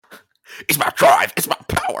It's my drive. It's my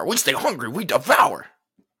power. We stay hungry. We devour.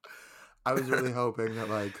 I was really hoping that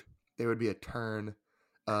like there would be a turn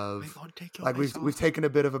of like we've taken a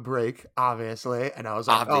bit of a break, obviously, and I was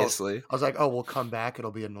like, oh, we'll come back.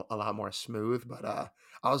 It'll be a lot more smooth. But I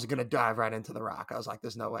was gonna dive right into the rock. I was like,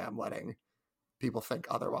 there's no way I'm letting people think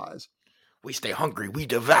otherwise. We stay hungry. We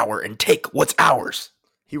devour and take what's ours.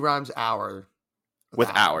 He rhymes hour with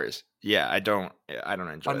ours. Yeah, I don't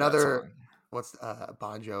enjoy that song. What's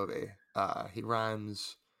Bon Jovi? He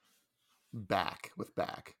rhymes back with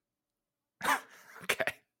back.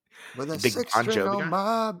 Okay. With a six string on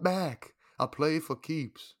my back, I play for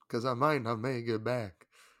keeps because I might not make it back.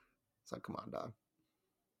 It's like, come on, dog.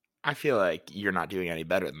 I feel like you're not doing any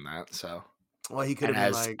better than that. So, well, he could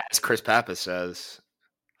have been like, as Chris Pappas says,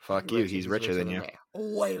 "Fuck you, he's richer than you,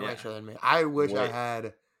 way richer than me." I wish I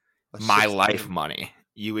had my life money.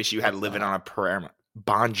 You wish you had living on a prayer.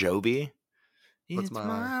 Bon Jovi. What's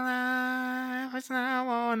my life? It's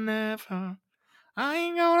now or never. I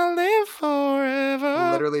ain't gonna live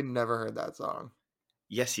forever. Literally never heard that song.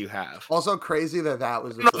 Yes, you have. Also crazy that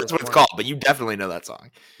was the first that's what it's called, but you definitely know that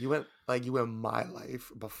song. You went my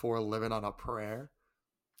life before living on a prayer.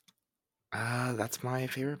 That's my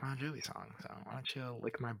favorite Bon Jovi song. So why don't you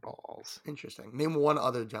lick my balls? Interesting. Name one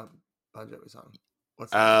other Bon Jovi song.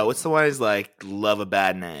 What's the one is like Love a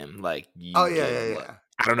Bad Name? Like yeah.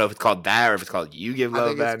 I don't know if it's called that or if it's called You Give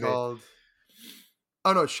Love a Bad Name.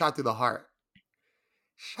 Oh no, Shot Through the Heart.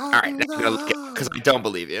 All right, because I don't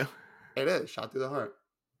believe you. It is Shot Through the Heart.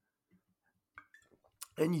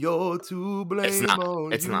 And you're to blame.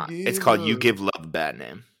 It's not. It's called You Give Love a Bad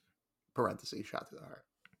Name. Parentheses, Shot Through the Heart.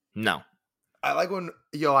 No. I like when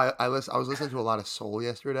I was listening to a lot of soul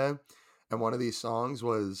yesterday, and one of these songs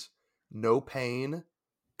was No Pain,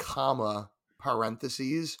 comma,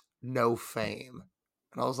 parentheses, no fame.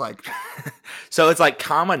 And I was like, so it's like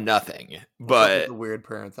comma nothing, but it's a weird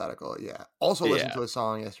parenthetical. Yeah. Also listened to a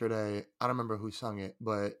song yesterday. I don't remember who sung it,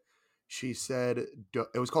 but she said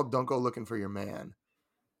it was called "Don't Go Looking for Your Man,"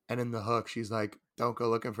 and in the hook, she's like, "Don't go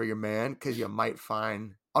looking for your man because you might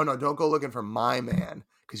find. Oh no, don't go looking for my man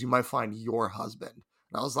because you might find your husband."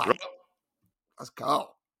 And I was like, "Let's go."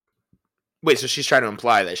 Wait, so she's trying to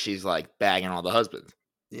imply that she's like bagging all the husbands?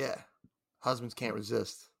 Yeah, husbands can't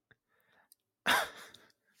resist.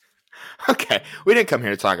 Okay, we didn't come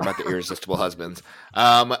here to talk about the irresistible husbands.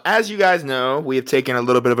 As you guys know, we have taken a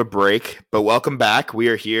little bit of a break, but welcome back. We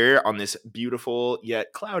are here on this beautiful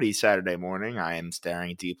yet cloudy Saturday morning. I am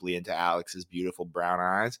staring deeply into Alex's beautiful brown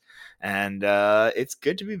eyes, and it's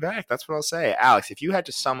good to be back. That's what I'll say. Alex, if you had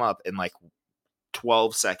to sum up in like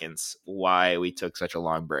 12 seconds why we took such a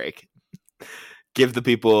long break, give the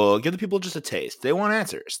people just a taste. They want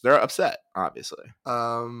answers. They're upset, obviously.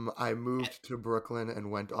 I moved to Brooklyn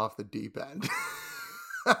and went off the deep end.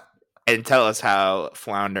 And tell us how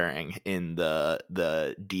floundering in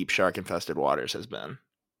the deep shark infested waters has been.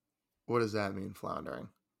 What does that mean, floundering?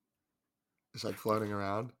 It's like floating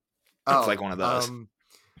around? It's like one of those.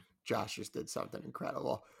 Josh just did something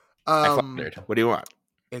incredible. I floundered. What do you want?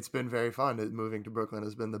 It's been very fun. Moving to Brooklyn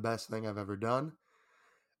has been the best thing I've ever done.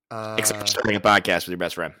 Except for starting a podcast with your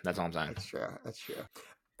best friend. That's all I'm saying. That's true.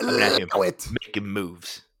 Allow it. Making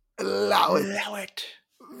moves. Allow it.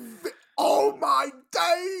 Oh my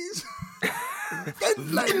days.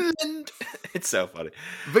 Finland. It's so funny.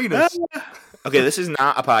 Venus. Okay, this is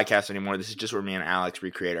not a podcast anymore. This is just where me and Alex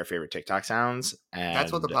recreate our favorite TikTok sounds. And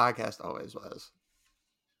that's what the podcast always was.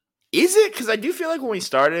 Is it? Because I do feel like when we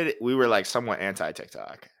started, we were like somewhat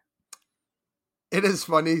anti-TikTok. It is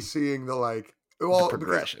funny seeing the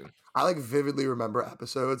progression. I like vividly remember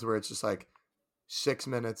episodes where it's just like 6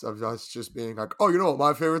 minutes of us just being like, oh, you know what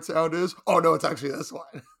my favorite sound is? Oh no, it's actually this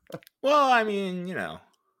one. Well, I mean,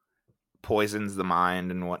 poisons the mind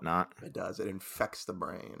and whatnot. It does. It infects the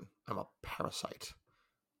brain. I'm a parasite.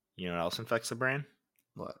 You know what else infects the brain?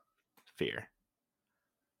 What? Fear.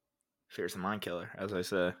 Fear's the mind killer, as I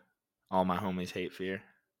say. All my homies hate fear.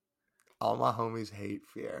 All my homies hate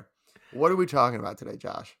fear. What are we talking about today,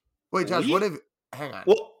 Josh? Wait, Josh, hang on.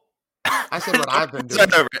 Well, I said what I've been doing.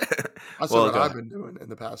 I said what I've been doing in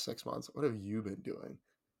the past 6 months. What have you been doing?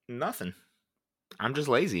 Nothing. I'm just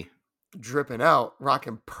lazy. Dripping out,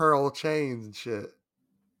 rocking pearl chains and shit.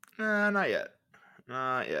 Not yet.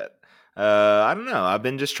 I don't know. I've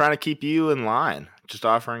been just trying to keep you in line. Just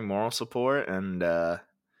offering moral support and,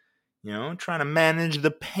 trying to manage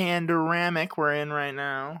the pandemic we're in right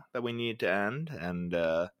now that we need to end. And,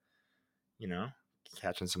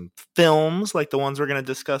 catching some films like the ones we're going to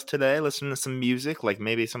discuss today, listening to some music, like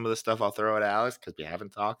maybe some of the stuff I'll throw at Alex because we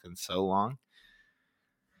haven't talked in so long.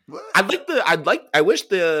 What? I wish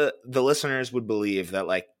the listeners would believe that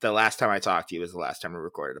like the last time I talked to you was the last time we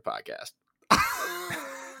recorded a podcast.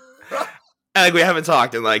 And, like we haven't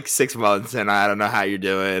talked in like 6 months, and I don't know how you're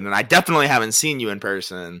doing, and I definitely haven't seen you in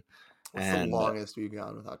person. What's the longest we've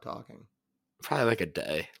gone without talking? Probably like a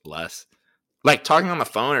day less. Like talking on the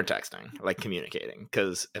phone or texting, like communicating.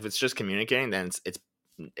 Because if it's just communicating, then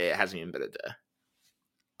it hasn't even been a day.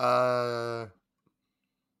 I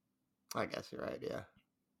guess you're right. Yeah,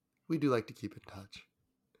 we do like to keep in touch.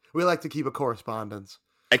 We like to keep a correspondence,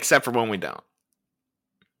 except for when we don't.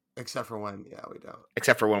 Except for when, yeah, we don't.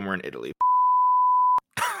 Except for when we're in Italy.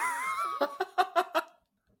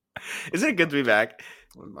 Isn't it good to be back?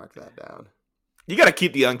 We'll mark that down. You got to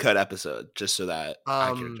keep the uncut episode just so that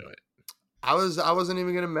I can enjoy it. I wasn't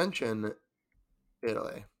even going to mention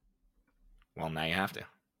Italy. Well, now you have to.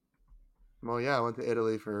 Well, yeah, I went to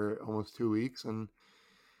Italy for almost 2 weeks, and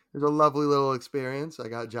it was a lovely little experience. I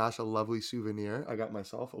got Josh a lovely souvenir. I got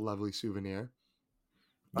myself a lovely souvenir.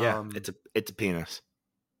 Yeah, it's a penis.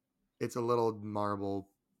 It's a little marble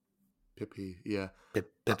pipi, yeah.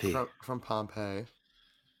 Pipi. From Pompeii.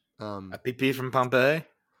 A pipi from Pompeii?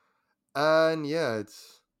 And yeah,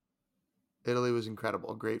 Italy was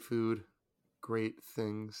incredible. Great food, great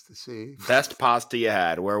things to see. Best pasta you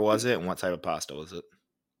had. Where was it, and what type of pasta was it?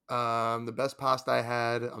 The best pasta I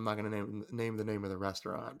had. I'm not gonna name the name of the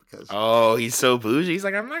restaurant because. Oh, he's so bougie. He's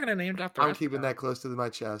like, I'm not gonna name drop the I'm restaurant. keeping that close to my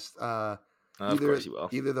chest. Of course you will.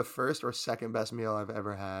 Either the first or second best meal I've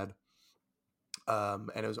ever had. And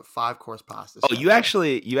it was a 5-course pasta. Oh, you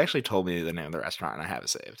actually told me the name of the restaurant, and I have it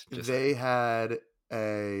saved. They had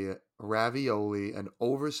a ravioli, an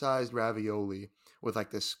oversized ravioli with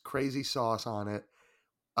like this crazy sauce on it,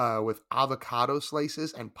 with avocado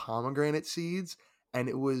slices and pomegranate seeds, and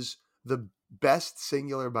it was the best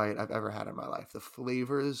singular bite I've ever had in my life. The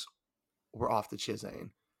flavors were off the Chisane.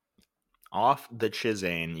 Off the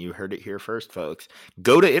Chisane. You heard it here first, folks.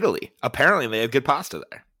 Go to Italy. Apparently, they have good pasta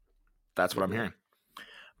there. That's what I'm hearing.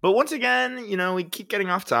 But once again, we keep getting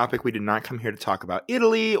off topic. We did not come here to talk about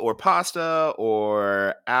Italy or pasta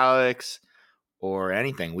or Alex or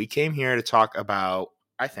anything. We came here to talk about,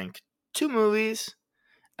 I think, 2 movies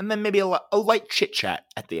and then maybe a light chit-chat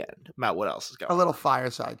at the end about what else is going on. A little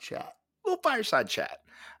fireside chat.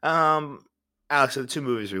 Alex, of the 2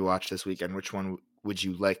 movies we watched this weekend, which one would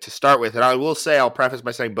you like to start with? And I will say, I'll preface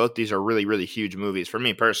by saying both these are really, really huge movies for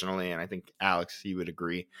me personally, and I think, Alex, you would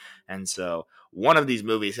agree. And so one of these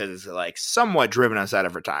movies has like somewhat driven us out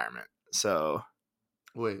of retirement. So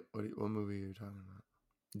wait, what movie are you talking about?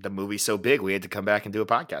 The movie's so big, we had to come back and do a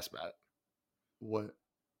podcast about it. What?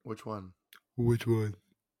 Which one? Which one?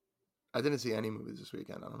 I didn't see any movies this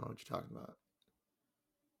weekend. I don't know what you're talking about.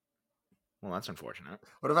 Well, that's unfortunate.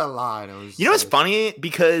 What if I lied? It's funny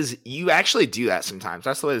because you actually do that sometimes.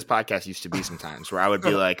 That's the way this podcast used to be sometimes, where I would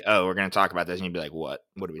be like, oh, we're going to talk about this. And you'd be like, what?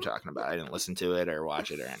 What are we talking about? I didn't listen to it or watch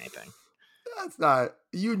it or anything. That's not...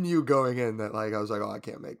 You knew going in that like I was like, oh, I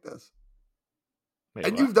can't make this. Wait,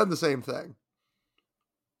 and what? You've done the same thing.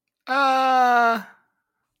 I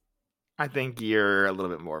think you're a little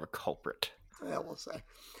bit more of a culprit. Yeah, we'll say.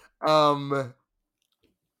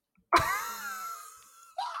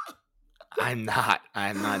 I'm not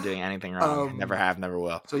doing anything wrong. Never have, never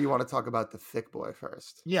will. So you want to talk about The Thick Boy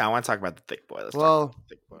first? Yeah, I want to talk about The Thick Boy. Let's talk about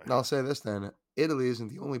The Thick Boy. I'll say this then. Italy isn't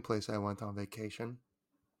the only place I went on vacation.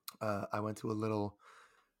 I went to a little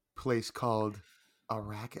place called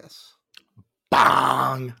Arrakis.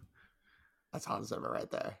 Bang! That's Hans Zimmer right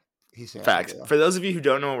there. He's saying facts. For those of you who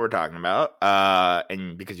don't know what we're talking about,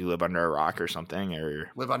 and because you live under a rock or something, or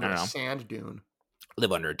live under a sand dune.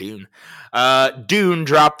 Live under a dune. Dune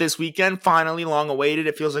dropped this weekend. Finally, long awaited.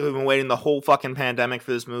 It feels like we've been waiting the whole fucking pandemic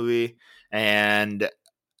for this movie, and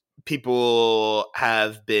people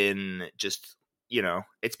have been just,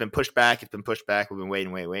 it's been pushed back. It's been pushed back. We've been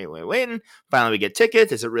waiting. Finally, we get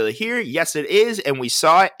tickets. Is it really here? Yes, it is, and we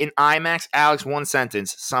saw it in IMAX. Alex, one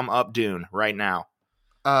sentence, sum up Dune right now.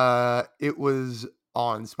 It was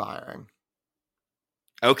awe-inspiring.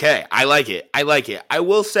 Okay, I like it. I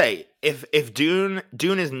will say, if Dune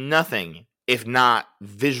is nothing if not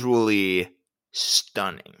visually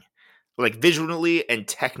stunning. Like visually and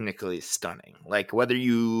technically stunning. Like whether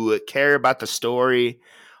you care about the story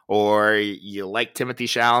or you like TImothée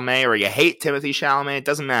Chalamet or you hate TImothée Chalamet, it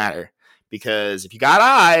doesn't matter. Because if you got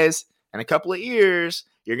eyes and a couple of ears,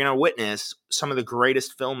 you're going to witness some of the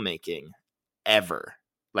greatest filmmaking ever.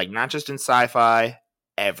 Like not just in sci-fi,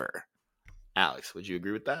 ever. Alex, would you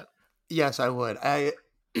agree with that? Yes, I would. A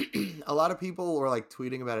lot of people were like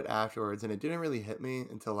tweeting about it afterwards, and it didn't really hit me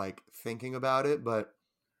until like thinking about it. But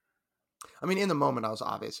I mean, in the moment, I was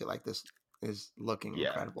obviously like, this is looking Yeah.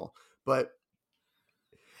 incredible. But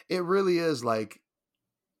it really is like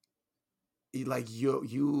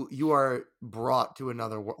you are brought to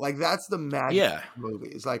another world. Like that's the magic Yeah. of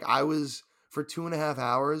movies. Like I was for 2.5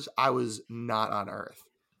 hours, I was not on Earth.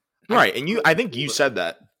 Right. And I think you said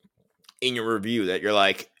that in your review that you're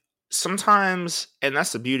like, sometimes, and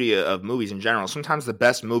that's the beauty of movies in general, sometimes the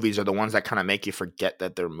best movies are the ones that kind of make you forget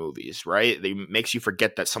that they're movies, right? They makes you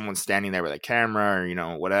forget that someone's standing there with a camera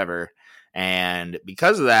or, whatever. And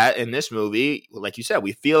because of that, in this movie, like you said,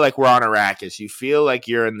 we feel like we're on Arrakis. You feel like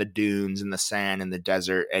you're in the dunes, in the sand, in the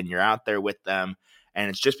desert, and you're out there with them. And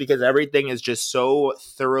it's just because everything is just so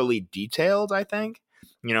thoroughly detailed, I think.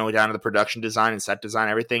 Down to the production design and set design,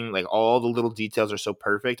 everything, like all the little details are so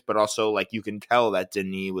perfect, but also like you can tell that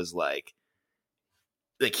Denis was like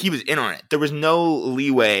he was in on it. There was no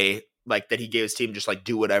leeway like that he gave his team just like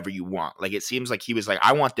do whatever you want. Like it seems like he was like,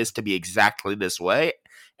 I want this to be exactly this way.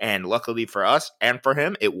 And luckily for us and for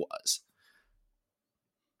him, it was.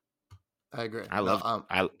 I agree.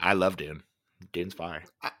 I love Dune. Dune's fire.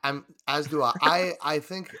 I'm as do I. I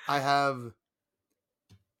think I have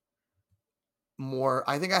more.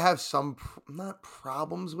 I think I have some not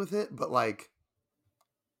problems with it, but like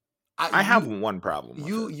I have one problem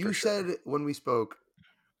with it. You said sure. When we spoke,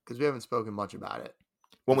 because we haven't spoken much about it.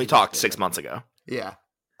 When we talked 6 months ago. Yeah.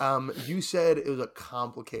 You said it was a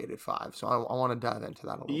complicated 5, so I want to dive into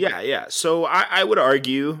that a little bit. Yeah. So I would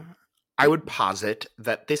argue, I would posit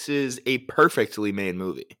that this is a perfectly made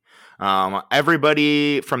movie.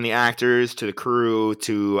 Everybody from the actors to the crew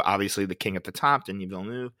to obviously the king at the top, Denis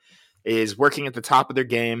Villeneuve, is working at the top of their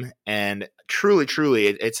game, and truly,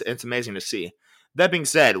 it's amazing to see. That being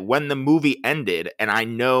said, when the movie ended, and I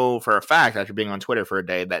know for a fact after being on Twitter for a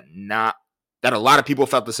day that a lot of people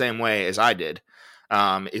felt the same way as I did,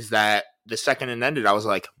 is that the second it ended, I was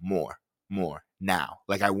like, more now.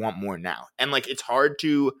 Like I want more now, and like it's hard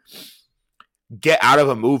to get out of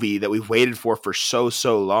a movie that we've waited for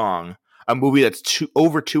so long, a movie that's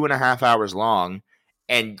over 2.5 hours long,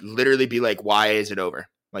 and literally be like, why is it over?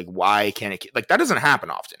 Like, why can't it? Like, that doesn't happen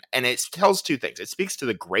often. And it tells two things. It speaks to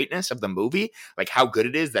the greatness of the movie, like how good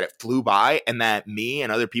it is that it flew by, and that me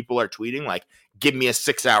and other people are tweeting, like, give me a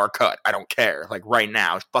 6-hour cut. I don't care. Like, right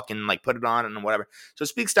now, fucking, like, put it on and whatever. So it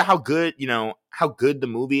speaks to how good, how good the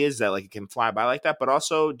movie is that, like, it can fly by like that, but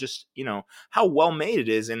also just, how well made it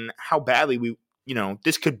is and how badly we,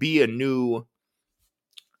 this could be a new,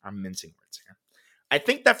 I'm mincing words here. I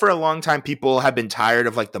think that for a long time, people have been tired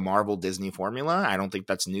of like the Marvel Disney formula. I don't think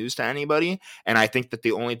that's news to anybody. And I think that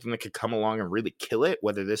the only thing that could come along and really kill it,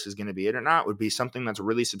 whether this is going to be it or not, would be something that's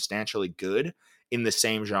really substantially good in the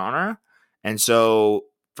same genre. And so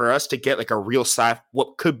for us to get like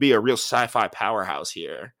what could be a real sci-fi powerhouse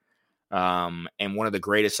here, and one of the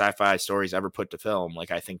greatest sci-fi stories ever put to film,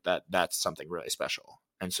 like I think that that's something really special.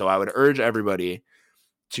 And so I would urge everybody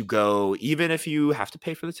to go, even if you have to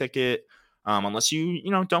pay for the ticket, unless you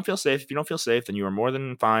don't feel safe. If you don't feel safe, then you are more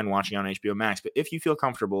than fine watching on HBO Max. But if you feel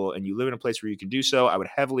comfortable and you live in a place where you can do so, I would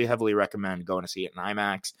heavily recommend going to see it in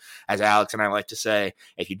IMAX. As Alex and I like to say,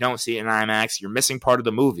 if you don't see it in IMAX, you're missing part of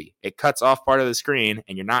the movie. It cuts off part of the screen,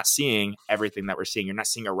 and you're not seeing everything that we're seeing. You're not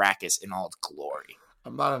seeing Arrakis in all its glory.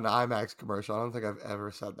 I'm not an IMAX commercial. I don't think I've ever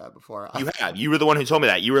said that before. You have. You were the one who told me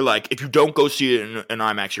that. You were like, if you don't go see it in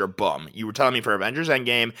IMAX, you're a bum. You were telling me for Avengers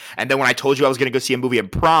Endgame, and then when I told you I was going to go see a movie in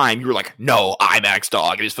Prime, you were like, no, IMAX,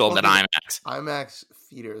 dog. It was filmed in IMAX. IMAX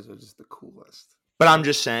theaters are just the coolest. But I'm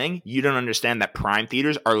just saying, you don't understand that Prime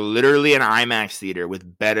theaters are literally an IMAX theater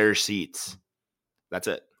with better seats. That's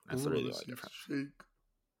it. That's the really only difference.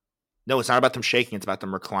 No, it's not about them shaking. It's about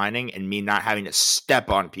them reclining and me not having to step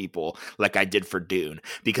on people like I did for Dune.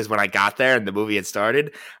 Because when I got there and the movie had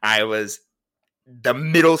started, I was the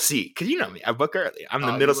middle seat. Because you know me, I book early. I'm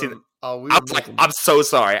the middle seat. I was like, I'm so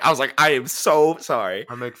sorry. I was like, I am so sorry.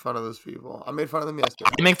 I make fun of those people. I made fun of them yesterday.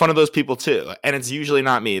 I make fun of those people too. And it's usually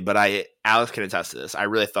not me, but Alex can attest to this. I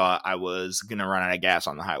really thought I was going to run out of gas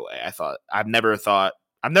on the highway. I've never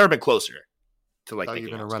been closer to like thinking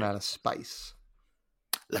you're going to run out of spice.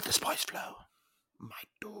 Let the spice flow. My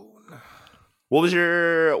Dune. What was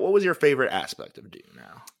your favorite aspect of Dune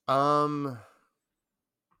now?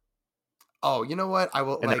 Oh, you know what? I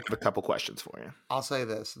will. And I have a couple questions for you. I'll say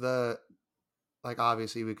this: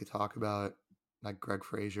 obviously, we could talk about like Greg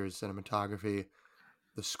Fraser's cinematography,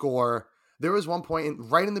 the score. There was one point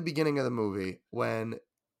right in the beginning of the movie when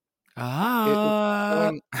it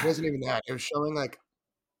wasn't even that. It was showing like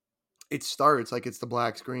it starts like it's the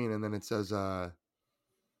black screen, and then it says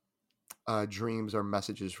dreams are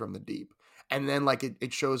messages from the deep, and then like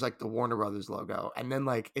it shows like the Warner Brothers logo, and then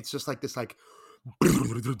like it's just like this like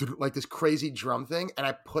like this crazy drum thing, and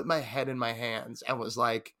I put my head in my hands and was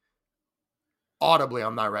like, audibly,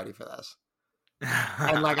 I'm not ready for this.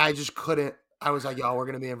 And like I just couldn't. I was like, yo, we're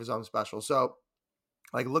gonna be in for something special. So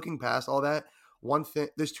like looking past all that, one thing,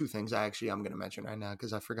 there's two things I'm gonna mention right now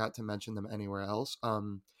because I forgot to mention them anywhere else.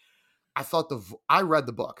 I thought I read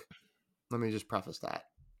the book. Let me just preface that.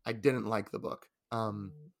 I didn't like the book.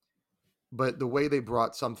 But the way they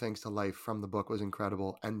brought some things to life from the book was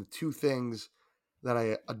incredible. And the two things that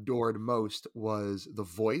I adored most was the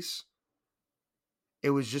voice.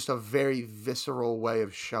 It was just a very visceral way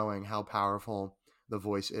of showing how powerful the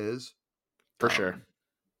voice is. For sure.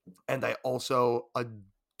 And I also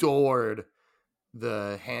adored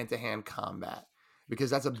the hand-to-hand combat because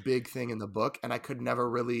that's a big thing in the book, and I could never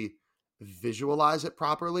really visualize it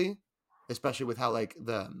properly, especially with how like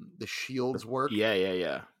the shields work.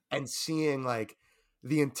 Yeah. And seeing like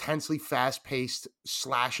the intensely fast-paced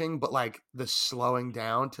slashing, but like the slowing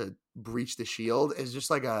down to breach the shield is just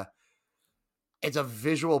like it's a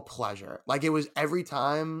visual pleasure. Like it was every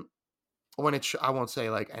time when I won't say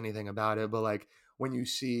like anything about it, but like when you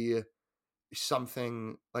see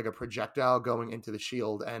something like a projectile going into the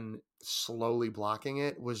shield and slowly blocking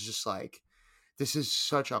it was just like, this is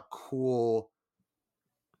such a cool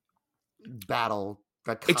battle.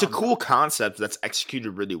 It's a cool concept that's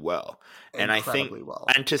executed really well. And I think, well.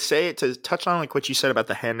 and to touch on like what you said about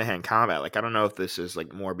the hand-to-hand combat, like I don't know if this is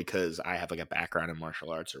like more because I have like a background in martial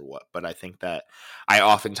arts or what, but I think that I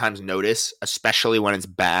oftentimes notice, especially when it's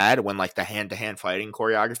bad, when like the hand-to-hand fighting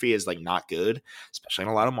choreography is like not good, especially in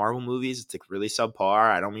a lot of Marvel movies, it's like really subpar.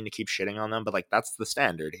 I don't mean to keep shitting on them, but like that's the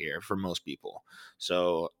standard here for most people.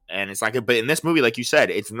 So, and it's like, but in this movie, like you said,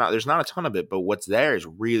 there's not a ton of it, but what's there is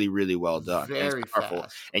really, really well done. Very powerful.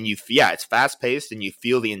 Fast. And it's fast paced and you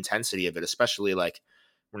feel the intensity of it, especially like,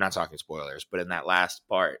 we're not talking spoilers, but in that last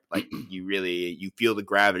part, like you feel the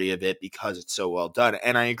gravity of it because it's so well done.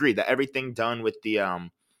 And I agree that everything done with the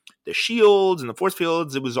shields and the force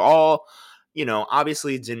fields, it was all,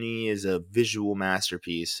 obviously Denis is a visual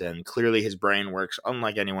masterpiece and clearly his brain works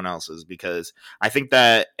unlike anyone else's, because I think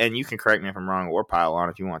that, and you can correct me if I'm wrong or pile on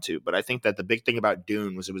if you want to, but I think that the big thing about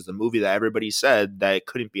Dune was it was the movie that everybody said that it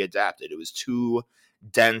couldn't be adapted. It was too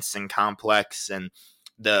dense and complex and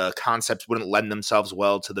the concepts wouldn't lend themselves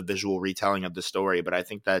well to the visual retelling of the story. But I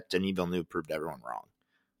think that Denis Villeneuve proved everyone wrong.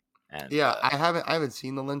 And yeah, I haven't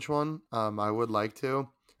seen the Lynch one. I would like to.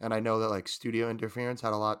 And I know that like studio interference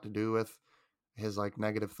had a lot to do with his like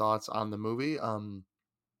negative thoughts on the movie. I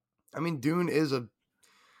mean, Dune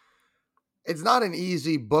it's not an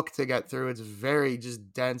easy book to get through. It's very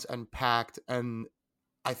just dense and packed. And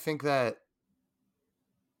I think that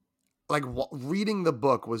like reading the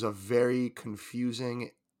book was a very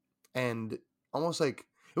confusing and almost like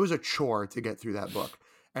it was a chore to get through that book.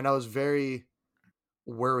 And I was very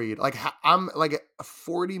worried. Like I'm like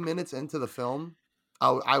 40 minutes into the film.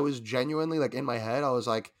 I was genuinely like in my head. I was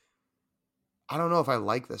like, I don't know if I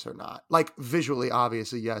like this or not. Like visually,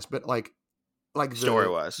 obviously, yes, but like story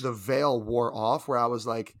was the veil wore off where I was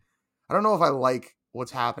like, I don't know if I like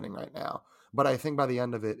what's happening right now. But I think by the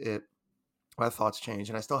end of it my thoughts changed,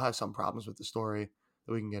 and I still have some problems with the story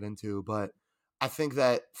that we can get into. But I think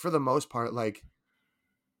that for the most part, like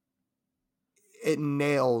it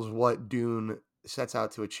nails what Dune sets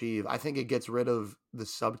out to achieve. I think it gets rid of the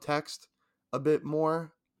subtext a bit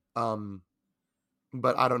more.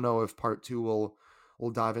 But I don't know if part two will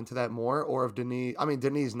dive into that more, or if Denis. I mean,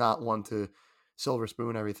 Denis is not one to silver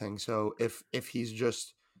spoon everything. So if he's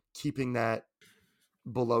just keeping that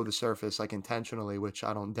below the surface, like intentionally, which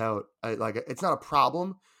I don't doubt, it's not a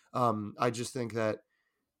problem. I just think that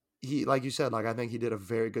he, like you said, like I think he did a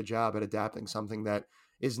very good job at adapting something that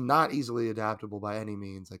is not easily adaptable by any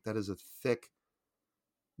means. Like that is a thick,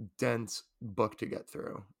 dense book to get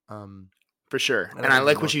through. For sure. And I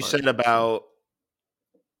like what you said about.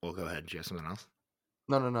 Well, go ahead. Do you have something else?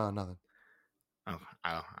 No, nothing. Oh,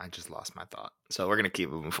 I just lost my thought. So we're gonna keep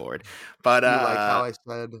moving forward. But you like how I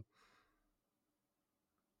said?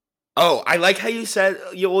 Oh, I like how you said.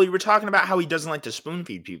 You were talking about how he doesn't like to spoon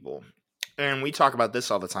feed people. And we talk about this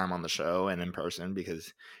all the time on the show and in person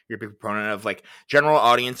because you're a big proponent of like general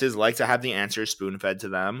audiences like to have the answers spoon fed to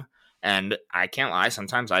them. And I can't lie,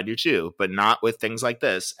 sometimes I do too, but not with things like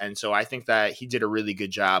this. And so I think that he did a really good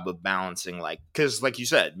job of balancing, like, because like you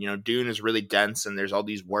said, Dune is really dense and there's all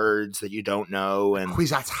these words that you don't know. And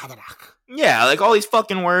yeah, like all these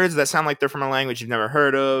fucking words that sound like they're from a language you've never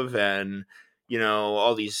heard of. And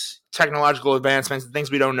all these technological advancements and things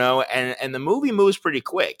we don't know. And the movie moves pretty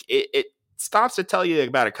quick. It stops to tell you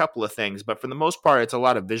about a couple of things, but for the most part, it's a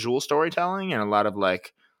lot of visual storytelling and a lot of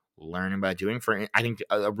like learning by doing. For I think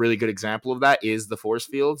a really good example of that is the force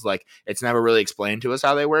fields. Like, it's never really explained to us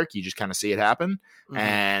how they work. You just kind of see it happen. Mm-hmm.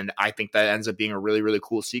 And I think that ends up being a really, really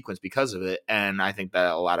cool sequence because of it. And I think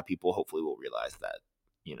that a lot of people hopefully will realize that,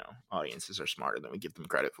 you know, audiences are smarter than we give them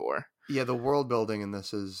credit for. Yeah, the world building in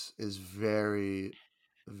this is very,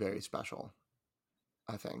 very special,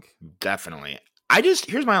 I think. Definitely.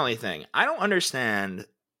 Here's my only thing. I don't understand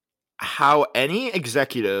how any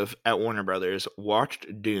executive at Warner Brothers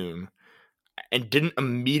watched Dune and didn't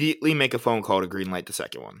immediately make a phone call to greenlight the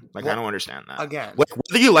second one. Like, well, I don't understand that. Again, like,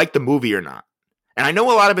 whether you like the movie or not. And I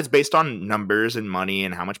know a lot of it's based on numbers and money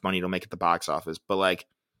and how much money it'll make at the box office, but like,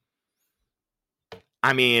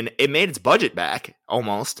 I mean, it made its budget back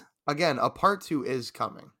almost. Again, a part 2 is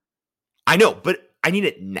coming. I know, but I need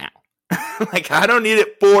it now. Like, I don't need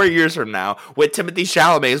it 4 years from now when TImothée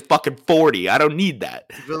Chalamet is fucking 40. I don't need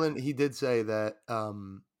that. Villain, he did say that,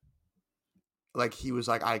 like, he was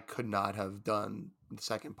like, I could not have done the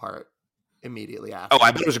second part immediately after. Oh,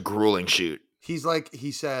 I bet it was a grueling shoot. He's like,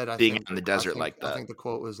 he said, being in the desert like that. I think the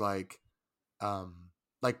quote was like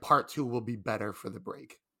part 2 will be better for the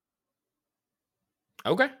break.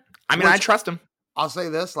 Okay. I mean, I trust him. I'll say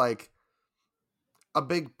this, like, a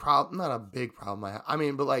big problem, not a big problem. I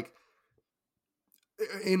mean, but like,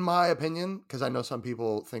 in my opinion, because I know some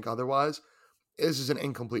people think otherwise, this is an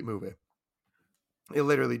incomplete movie. It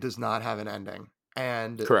literally does not have an ending.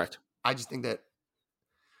 And correct. I just think that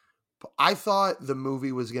I thought the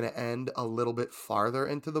movie was going to end a little bit farther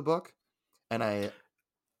into the book. And I'm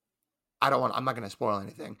not going to spoil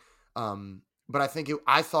anything. But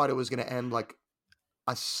I thought it was going to end like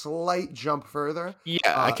a slight jump further. Yeah,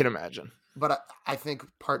 I can imagine. But I think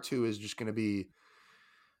part 2 is just going to be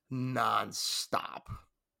nonstop.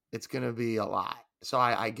 It's going to be a lot. So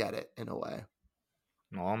I get it in a way.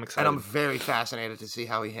 Well, I'm excited. And I'm very fascinated to see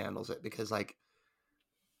how he handles it because, like,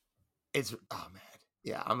 oh, man.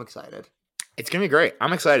 Yeah, I'm excited. It's going to be great.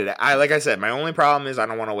 I'm excited. Like I said, my only problem is I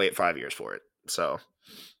don't want to wait 5 years for it. So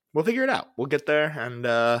we'll figure it out. We'll get there and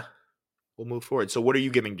we'll move forward. So what are you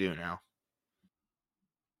giving Dune now?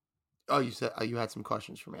 Oh, you said you had some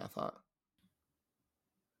questions for me, I thought.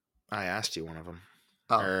 I asked you one of them.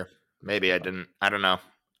 Oh. Or maybe I didn't. I don't know.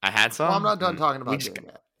 I had some. Well, I'm not done talking about Dune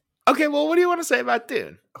yet. Okay, well, what do you want to say about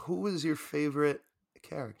Dune? Who was your favorite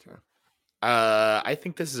character? I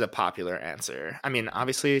think this is a popular answer. I mean,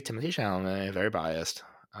 obviously, Timothée Chalamet, very biased.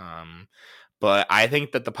 But I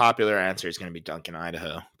think that the popular answer is going to be Duncan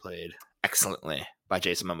Idaho, played excellently by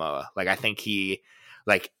Jason Momoa. Like, I think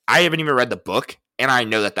I haven't even read the book, and I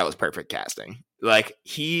know that was perfect casting. Like,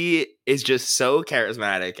 he is just so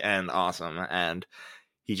charismatic and awesome, and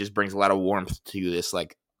he just brings a lot of warmth to this,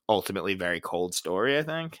 like, ultimately very cold story, I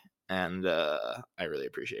think. And I really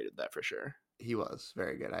appreciated that for sure. He was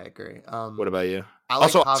very good. I agree. What about you?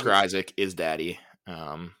 Also, Oscar Isaac is daddy,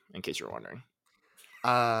 in case you're wondering.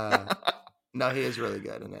 No, he is really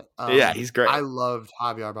good in it. Yeah, he's great. I loved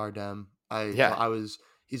Javier Bardem.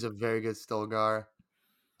 He's a very good Stilgar.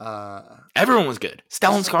 Everyone was good.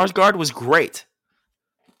 Stellan Skarsgård was great.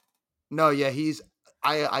 No, yeah,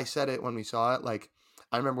 I said it when we saw it. Like,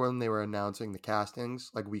 I remember when they were announcing the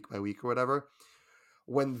castings, like week by week or whatever.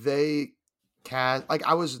 When they cast, like,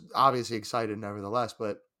 I was obviously excited nevertheless,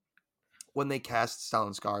 but when they cast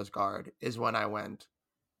Stellan Skarsgård is when I went,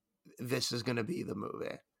 this is going to be the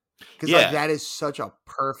movie. Because like, that is such a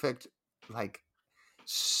perfect, like,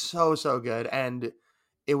 so good. And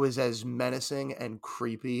it was as menacing and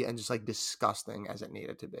creepy and just like disgusting as it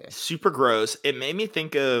needed to be. Super gross. It made me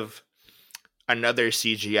think of another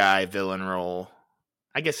CGI villain role.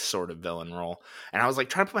 I guess sort of villain role. And I was like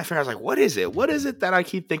trying to put my finger, I was like, what is it? What is it that I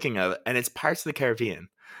keep thinking of? And it's Pirates of the Caribbean.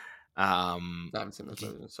 I haven't seen this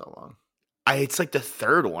movie in so long. It's like the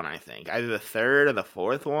third one, I think. Either the third or the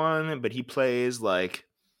fourth one, but he plays like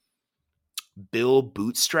Bill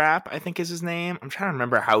Bootstrap, I think is his name. I'm trying to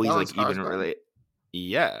remember how he's like even related.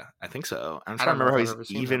 Yeah, I think so. I'm trying to remember how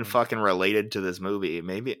he's even fucking related to this movie.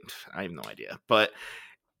 Maybe, I have no idea. But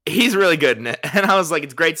he's really good in it. And I was like,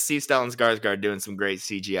 it's great to see Stellan Skarsgård doing some great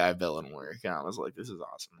CGI villain work. And I was like, this is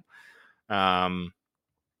awesome.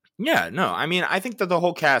 Yeah, no, I mean, I think that the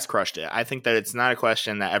whole cast crushed it. I think that it's not a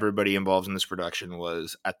question that everybody involved in this production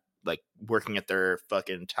was at like working at their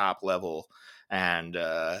fucking top level. And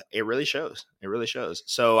it really shows. It really shows.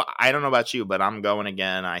 So I don't know about you, but I'm going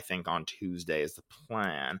again. I think on Tuesday is the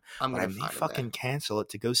plan. I may fucking cancel it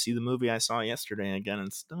to go see the movie I saw yesterday again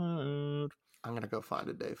instead. I'm going to go find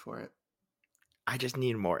a day for it. I just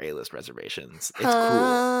need more A-list reservations. It's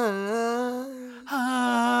cool.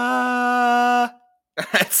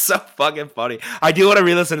 It's so fucking funny. I do want to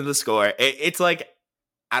re-listen to the score. It's like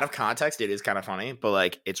out of context, it is kind of funny, but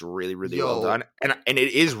like it's really, really well Yo, done, and it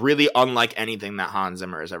is really unlike anything that Hans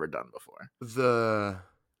Zimmer has ever done before.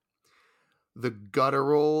 The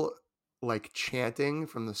guttural like chanting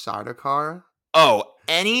from the side of car. Oh,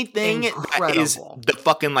 anything that is Incredible. the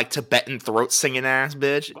fucking like Tibetan throat singing ass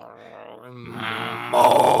bitch.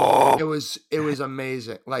 It was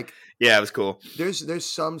amazing. Like, yeah, it was cool. There's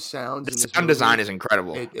some sounds The in this sound movie, design is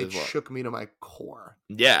incredible. It as well. shook me to my core.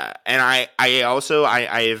 Yeah, and I also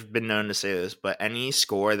I have been known to say this, but any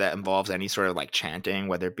score that involves any sort of like chanting,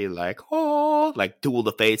 whether it be like oh like Duel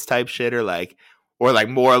the Fates type shit or like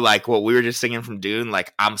more like what we were just singing from Dune,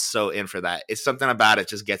 like I'm so in for that. It's something about it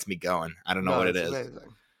just gets me going. I don't know what it is. Amazing.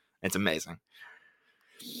 It's amazing.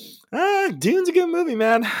 Dune's a good movie,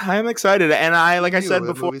 man. I'm excited, and like I said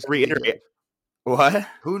before, reiterate. What?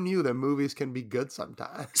 Who knew that movies can be good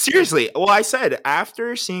sometimes? Seriously. Well, I said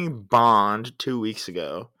after seeing Bond 2 weeks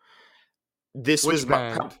ago, which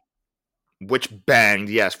banged.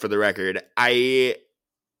 Yes, for the record, I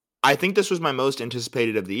think this was my most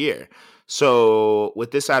anticipated of the year. So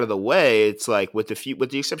with this out of the way, it's like with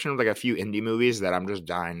the exception of like a few indie movies that I'm just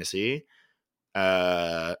dying to see.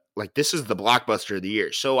 Like this is the blockbuster of the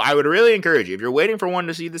year. So I would really encourage you, if you're waiting for one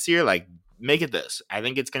to see this year, like make it this. I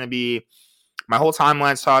think it's going to be, my whole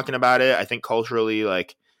timeline's talking about it. I think culturally,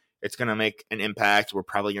 like it's going to make an impact. We're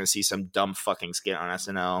probably going to see some dumb fucking skit on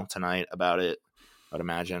SNL tonight about it, I would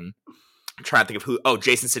imagine. I'm trying to think of who. Oh,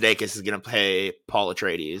 Jason Sudeikis is going to play Paul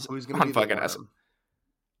Atreides. Who's going to be fucking SNL.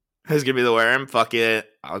 Who's going to be the worm? Fuck it.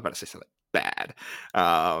 I was about to say something bad.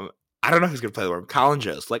 I don't know who's going to play the worm. Colin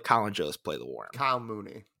Jost. Let Colin Jost play the worm. Kyle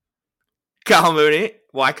Mooney. Kyle Mooney?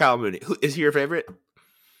 Why Kyle Mooney? Who is he your favorite?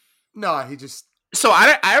 No, he just... So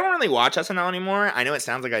I don't really watch SNL anymore. I know it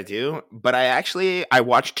sounds like I do, but I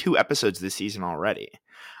watched 2 episodes this season already.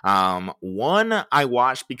 One I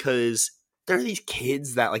watched because there are these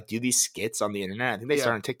kids that like do these skits on the internet. I think they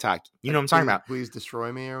start on TikTok. You know what I'm talking about? Please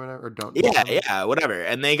destroy me or whatever. Or don't. Yeah, whatever.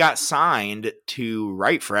 And they got signed to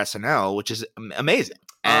write for SNL, which is amazing.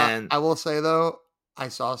 And I will say though, I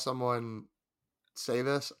saw someone say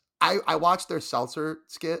this. I watched their seltzer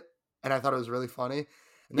skit and I thought it was really funny.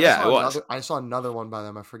 And then I saw another one by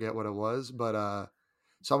them. I forget what it was, but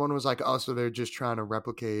someone was like, "Oh, so they're just trying to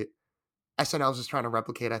replicate SNL's just trying to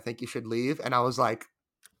replicate I Think You Should Leave." And I was like,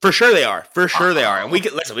 for sure they are. For sure they are. And we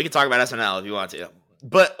can talk about SNL if you want to.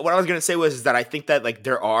 But what I was going to say was that I think that like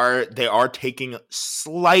they are taking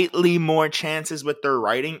slightly more chances with their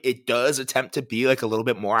writing. It does attempt to be like a little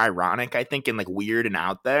bit more ironic, I think, and like weird and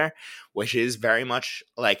out there, which is very much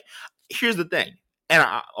like, here's the thing. And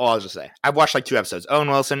I'll just say, I've watched like 2 episodes, Owen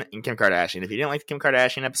Wilson and Kim Kardashian. If you didn't like the Kim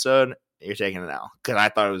Kardashian episode, you're taking it out, because I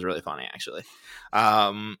thought it was really funny, actually.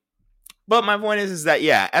 But my point is that,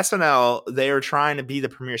 yeah, SNL, they are trying to be the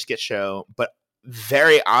premier skit show, but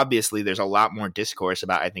very obviously there's a lot more discourse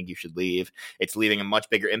about I Think You Should Leave. It's leaving a much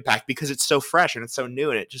bigger impact because it's so fresh and it's so new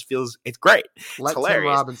and it just feels, it's great. Let Tim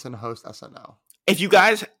Robinson host SNL. If you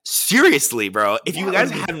guys, seriously, bro, if you guys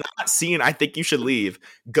have not seen I Think You Should Leave,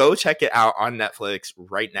 go check it out on Netflix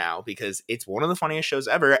right now, because it's one of the funniest shows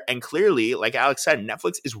ever. And clearly, like Alex said,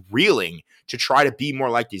 Netflix is reeling to try to be more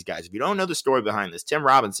like these guys. If you don't know the story behind this, Tim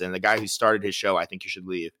Robinson, the guy who started his show, I Think You Should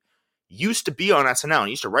Leave, used to be on SNL and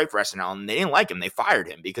used to write for SNL, and they didn't like him. They fired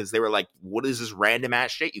him because they were like, what is this random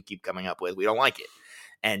ass shit you keep coming up with? We don't like it.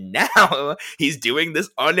 And now he's doing this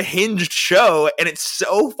unhinged show, and it's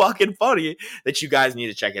so fucking funny that you guys need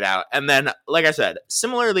to check it out. And then, like I said,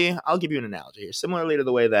 similarly, I'll give you an analogy here. Similarly to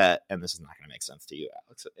the way that, and this is not going to make sense to you,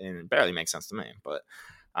 Alex, and it barely makes sense to me, but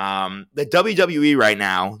the WWE right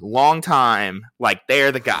now, long time, like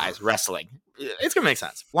they're the guys wrestling. It's going to make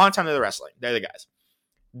sense. Long time they're the wrestling. They're the guys.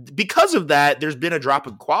 Because of that, there's been a drop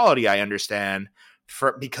in quality, I understand,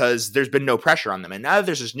 because there's been no pressure on them. And now that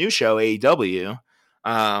there's this new show, AEW,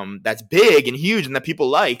 that's big and huge and that people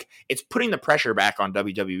like, it's putting the pressure back on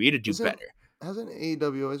WWE to do better. Hasn't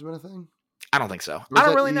AEW always been a thing? I don't think so. I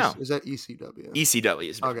don't really know. Is that ECW? ECW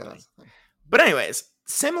is okay. That's the thing. But anyways,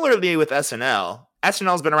 similarly with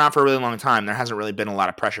SNL's been around for a really long time. There hasn't really been a lot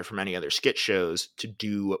of pressure from any other sketch shows to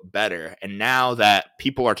do better. And now that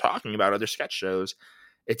people are talking about other sketch shows,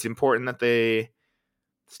 it's important that they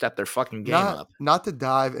step their fucking game up. Not to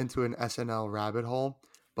dive into an SNL rabbit hole,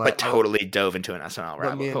 but totally dove into an SNL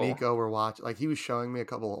rabbit hole. Me and Nico were watching, like he was showing me a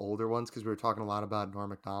couple of older ones because we were talking a lot about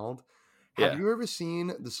Norm Macdonald. Have you ever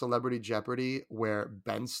seen the Celebrity Jeopardy where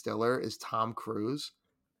Ben Stiller is Tom Cruise?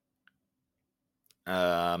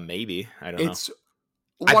 Maybe. I don't know.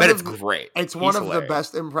 I bet it's great. It's one of the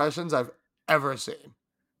best impressions I've ever seen.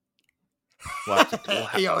 We'll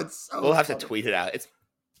have to tweet it out. It's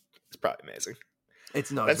probably amazing.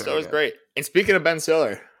 It's very Ben Stiller's good. great. And speaking of Ben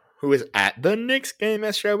Stiller, who is at the Knicks game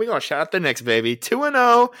yesterday, we're going to shout out the Knicks, baby.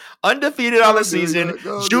 2-0, undefeated on the season.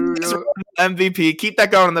 Julius Randle MVP. Keep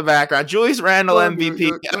that going in the background. Julius Randle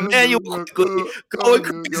MVP. Emmanuel Quickley going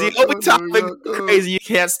crazy. Obi Toppin crazy. You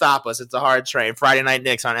can't stop us. It's a hard train. Friday Night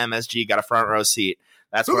Knicks on MSG. Got a front row seat.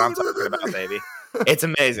 That's what I'm talking about, baby. It's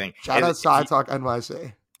amazing. Shout out Side Talk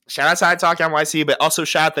NYC. Shout out Side Talk NYC, but also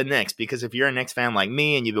shout out the Knicks, because if you're a Knicks fan like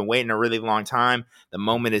me and you've been waiting a really long time, the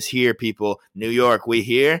moment is here, people. New York, we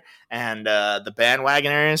here. And the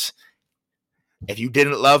bandwagoners, if you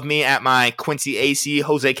didn't love me at my Quincy AC,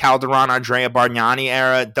 Jose Calderon, Andrea Bargnani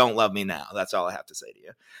era, don't love me now. That's all I have to say to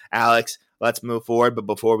you. Alex, let's move forward. But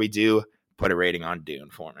before we do, put a rating on Dune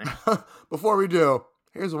for me. Before we do,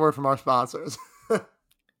 here's a word from our sponsors.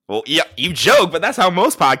 Well, yeah, you joke, but that's how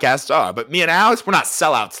most podcasts are. But me and Alex, we're not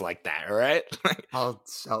sellouts like that, all right? I'll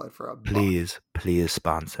sell it for a buck. Please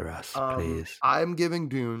sponsor us, please. I'm giving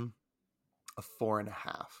Dune a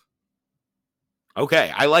 4.5.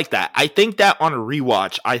 Okay, I like that. I think that on a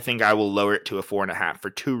rewatch, I think I will lower it to a 4.5 for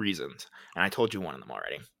 2 reasons. And I told you one of them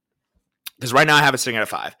already. Because right now I have it sitting at a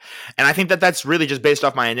 5. And I think that that's really just based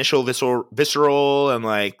off my initial visceral and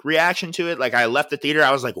like reaction to it. Like I left the theater,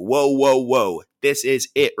 I was like, whoa. This is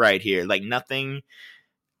it right here. Like nothing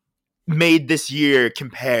made this year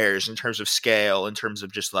compares in terms of scale, in terms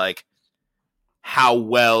of just like how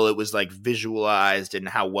well it was like visualized and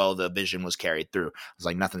how well the vision was carried through. I was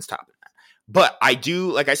like, nothing's topping that. But I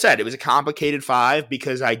do, like I said, it was a complicated 5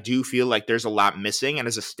 because I do feel like there's a lot missing. And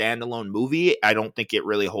as a standalone movie, I don't think it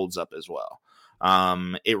really holds up as well.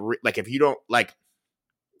 Like if you don't like,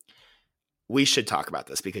 we should talk about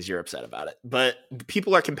this because you're upset about it. But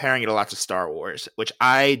people are comparing it a lot to Star Wars, which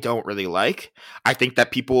I don't really like. I think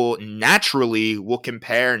that people naturally will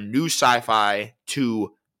compare new sci-fi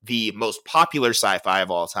to the most popular sci-fi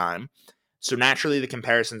of all time. So naturally the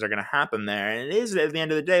comparisons are going to happen there. And it is, at the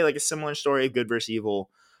end of the day, like a similar story of good versus evil.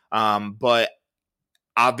 But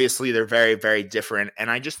obviously they're very, very different.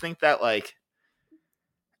 And I just think that, like,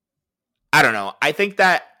 I don't know. I think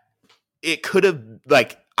that it could have,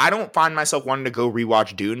 like, I don't find myself wanting to go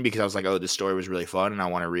rewatch Dune because I was like, oh, this story was really fun and I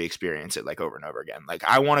want to re-experience it like over and over again. Like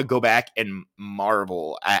I want to go back and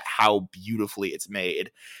marvel at how beautifully it's made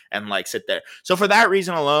and like sit there. So for that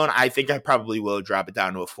reason alone, I think I probably will drop it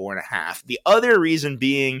down to a 4.5. The other reason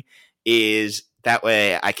being is that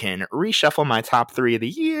way I can reshuffle my top 3 of the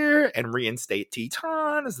year and reinstate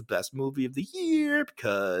Teton as the best movie of the year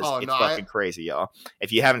because it's fucking crazy, y'all.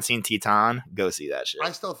 If you haven't seen Teton, go see that shit.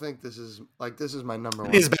 I still think this is my number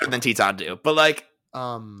 1. It's better than Teton too, but like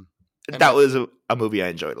that was a movie I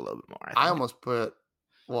enjoyed a little bit more. I almost put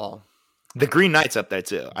the Green Knight's up there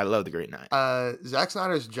too. I love the Green Knight. Zack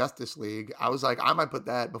Snyder's Justice League. I was like, I might put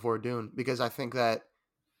that before Dune because I think that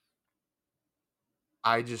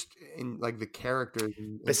I just in like the characters.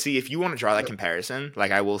 But see, if you want to draw that comparison,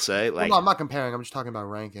 like I will say, like no, I'm not comparing. I'm just talking about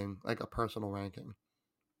ranking, like a personal ranking.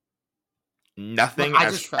 Nothing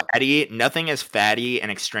as fatty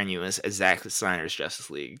and extraneous as Zack Snyder's Justice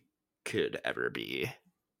League could ever be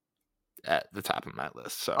at the top of my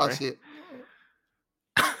list. Sorry. I'll see it.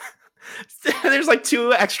 There's like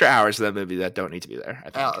 2 extra hours of that movie that don't need to be there.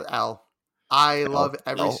 I love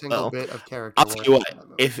every single bit of character. I'll tell you what,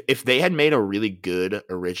 if they had made a really good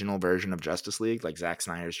original version of Justice League, like Zack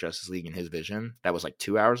Snyder's Justice League and his vision, that was like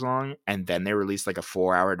 2 hours long, and then they released like a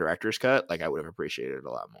 4-hour director's cut, like I would have appreciated it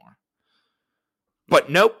a lot more. But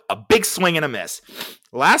nope, a big swing and a miss.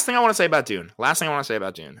 Last thing I want to say about Dune.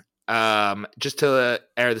 Just to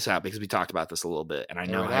air this out because we talked about this a little bit, and I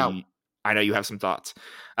know you have some thoughts.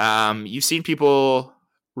 You've seen people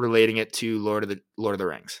relating it to Lord of the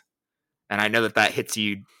Rings. And I know that cuts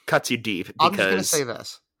you deep. Because, I'm just going to say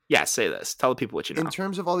this. Yeah, say this. Tell the people what you know. In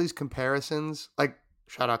terms of all these comparisons, like,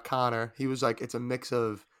 shout out Connor. He was like, it's a mix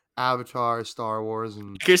of Avatar, Star Wars,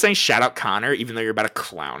 and... You're saying shout out Connor, even though you're about to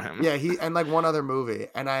clown him. Yeah, and like one other movie.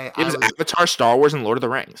 And it was Avatar, Star Wars, and Lord of the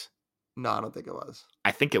Rings. No, I don't think it was.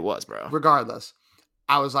 I think it was, bro. Regardless,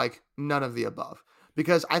 I was like, none of the above.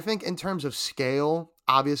 Because I think in terms of scale,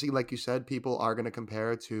 obviously, like you said, people are going to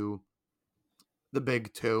compare it to the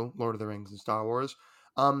big 2, Lord of the Rings and Star Wars.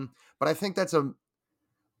 But I think that's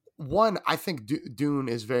I think Dune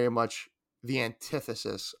is very much the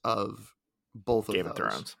antithesis of both of those. Game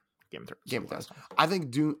of Thrones. I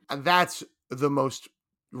think Dune, that's the most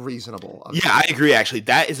reasonable. Yeah, I agree, actually.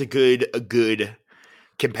 That is a good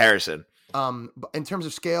comparison. In terms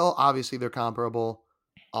of scale, obviously they're comparable,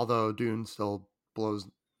 although Dune still blows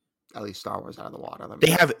at least Star Wars out of the water.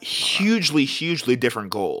 They have hugely different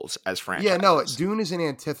goals as franchises. Yeah, no, Dune is an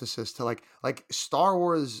antithesis to like Star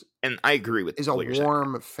Wars, and I agree with is a what you're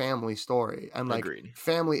warm saying. family story, and like Agreed.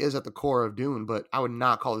 family is at the core of Dune, but I would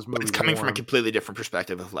not call this movie. But it's coming warm. from a completely different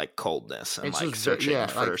perspective of like coldness and like searching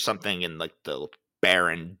for something in like the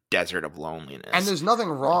barren desert of loneliness. And there's nothing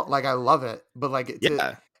wrong. Like I love it, but like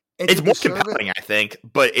it's more compelling, I think,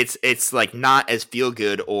 but it's like not as feel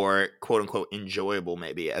good or quote unquote enjoyable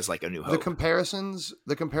maybe as like A New Hope.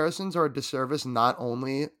 The comparisons are a disservice not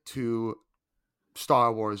only to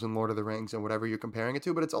Star Wars and Lord of the Rings and whatever you're comparing it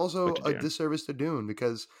to, but it's also a disservice to Dune,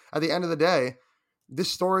 because at the end of the day,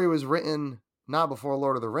 this story was written not before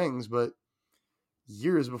Lord of the Rings, but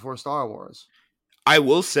years before Star Wars. I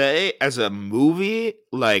will say, as a movie,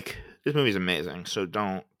 like, this movie's amazing, so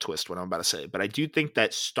don't twist what I'm about to say. But I do think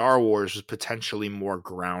that Star Wars was potentially more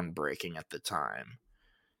groundbreaking at the time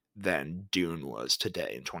than Dune was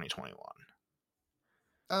today in 2021.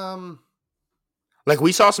 Like,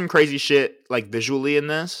 we saw some crazy shit, like, visually in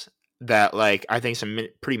this that, like, I think some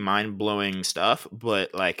pretty mind-blowing stuff.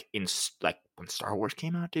 But, like, when Star Wars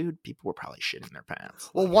came out, dude, people were probably shitting their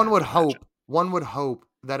pants. Well, one would hope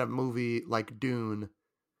that a movie like Dune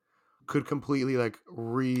could completely like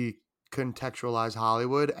recontextualize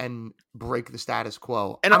Hollywood and break the status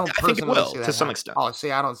quo. And I think it will to some extent. Oh,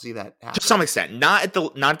 see, I don't see that happen. To some extent, not at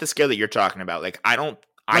the scale that you're talking about. Like,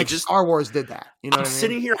 Star Wars did that. You know, I'm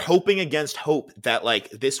sitting here hoping against hope that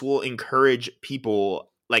like this will encourage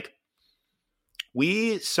people. Like,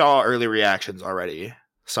 we saw early reactions already.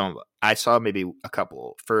 I saw maybe a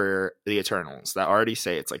couple for the Eternals that already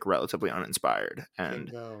say it's like relatively uninspired. And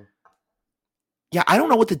yeah, I don't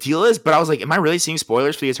know what the deal is, but I was like, am I really seeing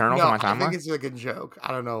spoilers for the Eternals on my timeline? I think it's like a joke.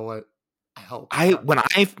 I don't know what. I hope. When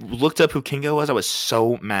I looked up who Kingo was, I was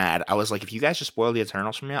so mad. I was like, if you guys just spoil the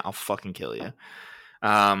Eternals for me, I'll fucking kill you.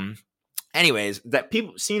 Anyways, that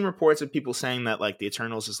people seen reports of people saying that like the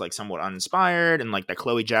Eternals is like somewhat uninspired and like that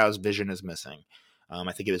Chloe Zhao's vision is missing.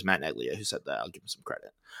 I think it was Matt Neglia who said that. I'll give him some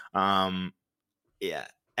credit. Yeah.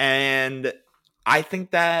 And I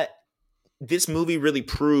think that this movie really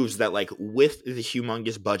proves that like with the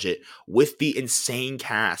humongous budget, with the insane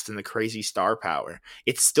cast and the crazy star power,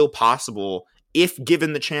 it's still possible, if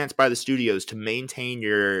given the chance by the studios, to maintain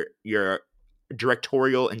your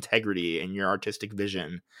directorial integrity and your artistic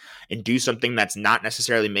vision and do something that's not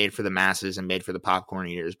necessarily made for the masses and made for the popcorn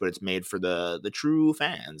eaters, but it's made for the true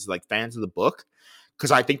fans, like fans of the book.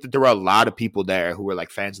 Because I think that there were a lot of people there who were like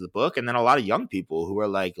fans of the book, and then a lot of young people who were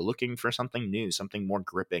like looking for something new, something more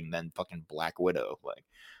gripping than fucking Black Widow. Like,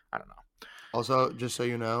 I don't know. Also, just so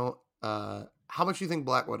you know, how much do you think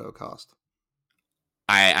Black Widow cost?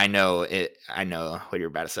 I know it. I know what you're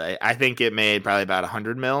about to say. I think it made probably about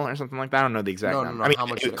 100 mil or something like that. I don't know the exact number. No. I mean, how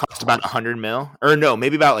much it cost about 100 mil, or no,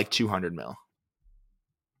 maybe about like 200 mil.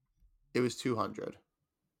 It was 200.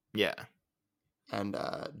 Yeah. And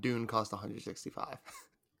Dune cost 165.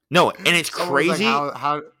 No, and it's crazy. Like,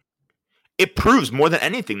 how it proves more than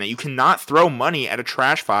anything that you cannot throw money at a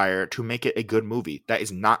trash fire to make it a good movie. That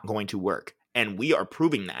is not going to work. And we are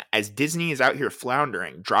proving that as Disney is out here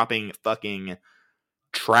floundering, dropping fucking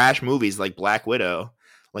trash movies like Black Widow.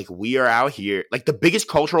 Like, we are out here. Like, the biggest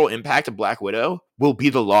cultural impact of Black Widow will be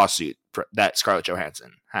the lawsuit that Scarlett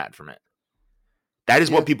Johansson had from it. That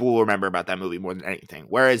is what people will remember about that movie more than anything.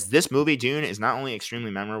 Whereas this movie, Dune, is not only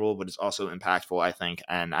extremely memorable, but it's also impactful, I think.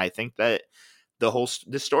 And I think that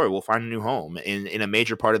this story will find a new home in a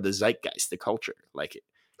major part of the zeitgeist, the culture. Like,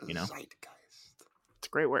 you know, zeitgeist. It's a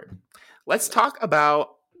great word. Let's talk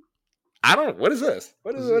about. What is this?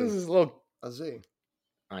 What is this little a Z?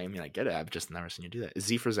 I mean, I get it. I've just never seen you do that.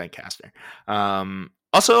 Z for Zencaster.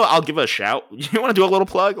 Also, I'll give a shout. You want to do a little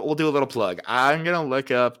plug? We'll do a little plug. I'm gonna look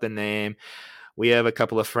up the name. We have a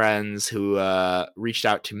couple of friends who reached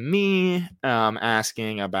out to me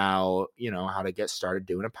asking about, how to get started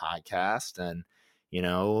doing a podcast and,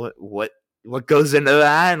 what goes into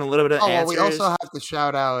that and a little bit of answers. Well, we also have to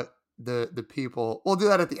shout out the people. We'll do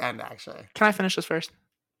that at the end, actually. Can I finish this first?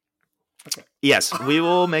 Okay. Yes, we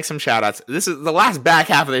will make some shout outs. This is the last back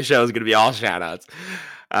half of the show is going to be all shout outs.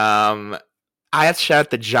 I have to shout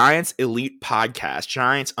out the Giants Elite Podcast,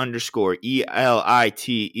 Giants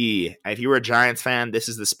 _ELITE. If you were a Giants fan, this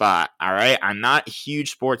is the spot. All right. I'm not a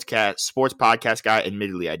huge sports podcast guy.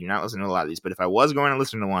 Admittedly, I do not listen to a lot of these, but if I was going to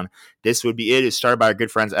listen to one, this would be it. It's started by our good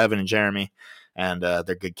friends, Evan and Jeremy, and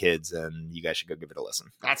they're good kids, and you guys should go give it a listen.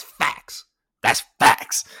 That's facts. That's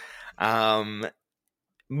facts.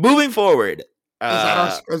 Moving forward.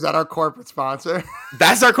 Is that our corporate sponsor?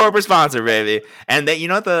 That's our corporate sponsor, baby. And they,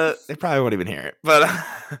 they probably won't even hear it. But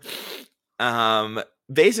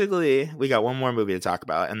basically, we got one more movie to talk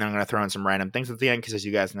about, and then I'm going to throw in some random things at the end because, as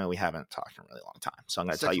you guys know, we haven't talked in a really long time. So I'm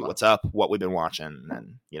going to tell you what's up, what we've been watching,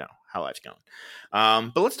 and how life's going.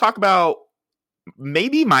 But let's talk about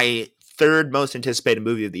maybe my third most anticipated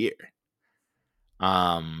movie of the year.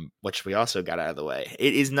 Which we also got out of the way.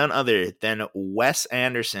 It is none other than Wes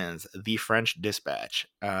Anderson's The French Dispatch.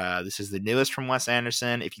 This is the newest from Wes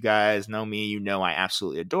Anderson. If you guys know me, you know I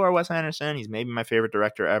absolutely adore Wes Anderson. He's maybe my favorite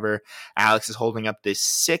director ever. Alex is holding up this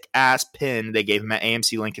sick-ass pin they gave him at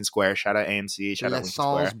AMC Lincoln Square. Shout out AMC. Shout out Lincoln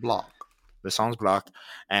Square. The Sans Bloc.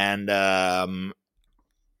 And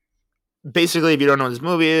basically, if you don't know what this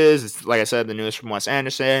movie is, it's, like I said, the newest from Wes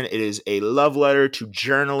Anderson. It is a love letter to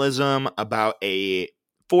journalism about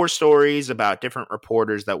 4 stories about different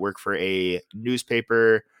reporters that work for a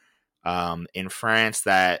newspaper in France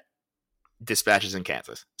that dispatches in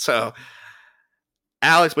Kansas. So,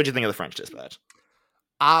 Alex, what do you think of The French Dispatch?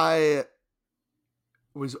 I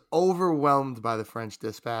was overwhelmed by The French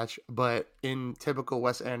Dispatch, but in typical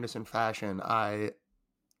Wes Anderson fashion, I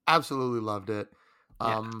absolutely loved it.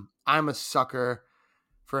 I'm a sucker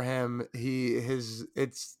for him.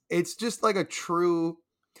 It's just like a true.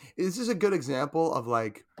 This is a good example of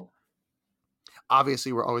like.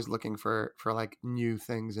 Obviously, we're always looking for like new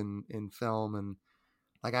things in film, and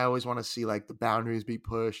like I always want to see like the boundaries be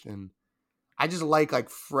pushed, and I just like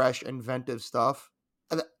fresh, inventive stuff.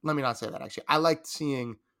 Let me not say that actually. I like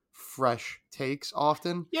seeing fresh takes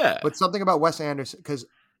often. Yeah, but something about Wes Anderson, because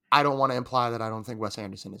I don't want to imply that I don't think Wes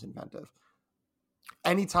Anderson is inventive.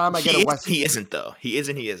 Anytime I get a Wes, he isn't though. He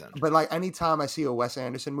isn't. But like anytime I see a Wes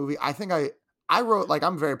Anderson movie, I think I wrote like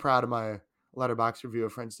I'm very proud of my Letterboxd review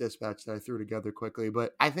of French Dispatch that I threw together quickly.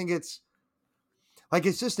 But I think it's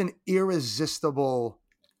just an irresistible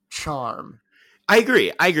charm. I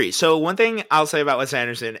agree. So one thing I'll say about Wes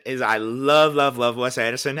Anderson is I love Wes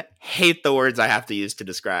Anderson. Hate the words I have to use to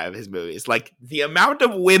describe his movies. Like the amount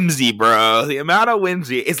of whimsy, bro. The amount of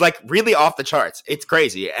whimsy is like really off the charts. It's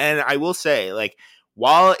crazy. And I will say, like,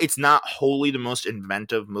 while it's not wholly the most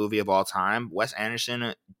inventive movie of all time, Wes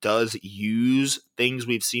Anderson does use things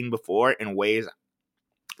we've seen before in ways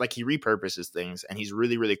like he repurposes things, and he's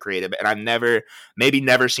really, really creative. And I've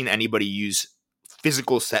never seen anybody use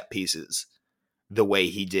physical set pieces the way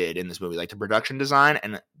he did in this movie, like the production design.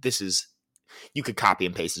 And this is, you could copy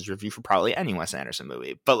and paste his review for probably any Wes Anderson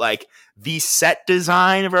movie, but like the set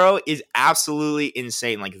design, bro, is absolutely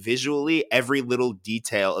insane. Like visually, every little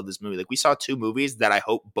detail of this movie. Like we saw 2 movies that I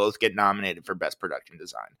hope both get nominated for best production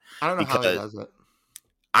design. I don't know how he does it.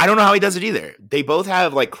 I don't know how he does it either. They both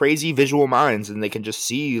have like crazy visual minds, and they can just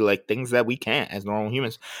see like things that we can't as normal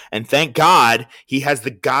humans. And thank God he has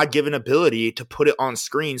the God-given ability to put it on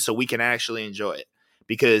screen so we can actually enjoy it.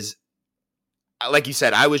 Because like you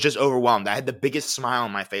said, I was just overwhelmed. I had the biggest smile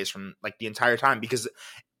on my face from like the entire time, because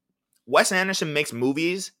Wes Anderson makes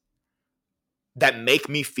movies that make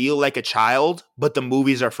me feel like a child, but the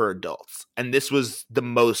movies are for adults. And this was the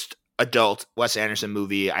most adult Wes Anderson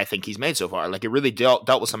movie I think he's made so far. Like it really dealt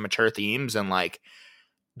with some mature themes, and like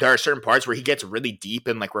there are certain parts where he gets really deep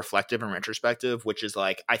and like reflective and retrospective, which is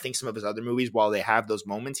like, I think some of his other movies, while they have those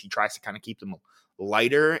moments, he tries to kind of keep them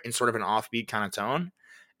lighter in sort of an offbeat kind of tone.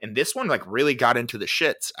 And this one like really got into the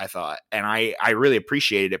shits, I thought. And I really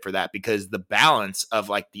appreciated it for that, because the balance of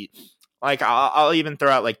like I'll even throw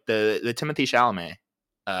out like the TImothée Chalamet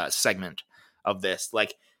segment of this.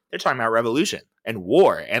 Like they're talking about revolution and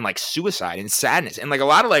war and like suicide and sadness and like a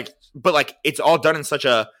lot of like, but like it's all done in such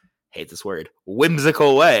a, hate this word,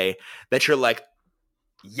 whimsical way that you're like,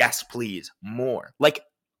 yes, please, more. Like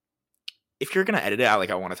if you're going to edit it out, like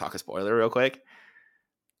I want to talk a spoiler real quick.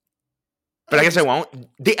 But I guess I won't.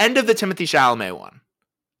 The end of the TImothée Chalamet one.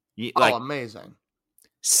 Like, amazing.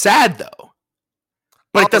 Sad though.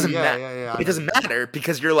 But it doesn't matter. Yeah, it doesn't matter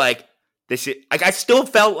because you're like, like I still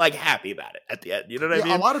felt like happy about it at the end. You know what I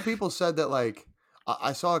mean? A lot of people said that like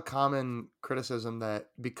I saw a common criticism that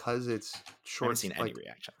because it's short. I haven't seen any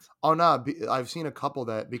reactions. Oh no, I've seen a couple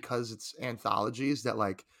that because it's anthologies that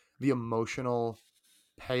like the emotional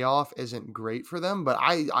payoff isn't great for them, but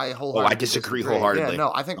I wholeheartedly I disagree wholeheartedly. Yeah,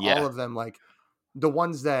 no, I think all of them, like the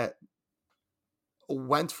ones that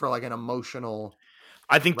went for like an emotional,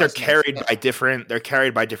 I think they're carried by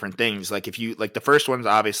different things. Like if you like the first one's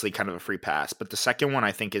obviously kind of a free pass, but the second one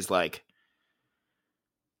I think is like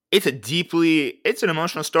it's an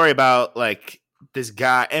emotional story about like this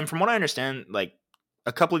guy, and from what I understand, like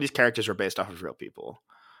a couple of these characters are based off of real people.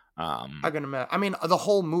 I can imagine. I mean, the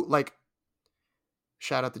whole like.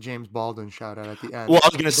 Shout out to James Baldwin. Shout out at the end. Well, I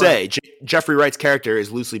was going to say, Jeffrey Wright's character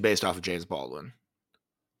is loosely based off of James Baldwin.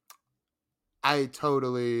 I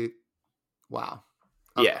totally... Wow.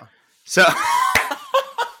 Okay. Yeah. So...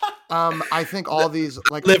 I think all these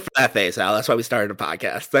like live for that phase, Al. That's why we started a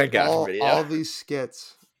podcast. Thank God for video. All these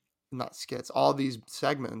skits, not skits, all these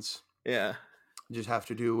segments, yeah, just have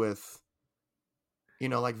to do with,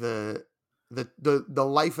 like the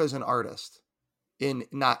life as an artist in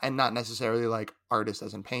not necessarily like artist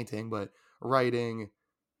as in painting, but writing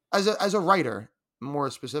as a writer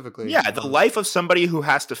more specifically. Yeah, the life of somebody who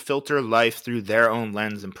has to filter life through their own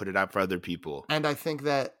lens and put it out for other people. And I think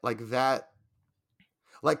that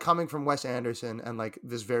like coming from Wes Anderson and like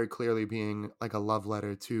this very clearly being like a love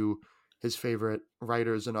letter to his favorite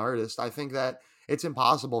writers and artists, I think that it's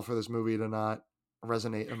impossible for this movie to not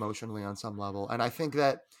resonate emotionally on some level. And I think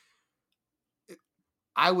that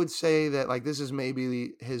I would say that like this is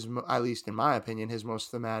maybe his, at least in my opinion, his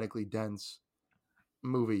most thematically dense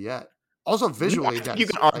movie yet. Also visually dense. You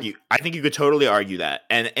can argue. I think you could totally argue that,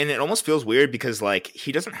 and it almost feels weird because like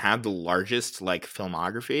he doesn't have the largest like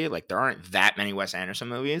filmography. Like there aren't that many Wes Anderson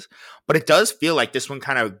movies, but it does feel like this one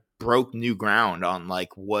kind of broke new ground on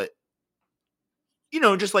like what,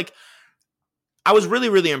 just like I was really,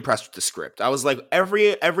 really impressed with the script. I was like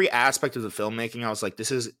every aspect of the filmmaking. I was like,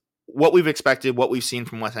 this is what we've expected, what we've seen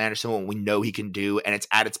from Wes Anderson, what we know he can do, and it's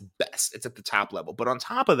at its best. It's at the top level. But on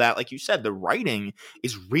top of that, like you said, the writing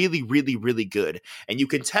is really, really, really good. And you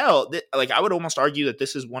can tell that, like, I would almost argue that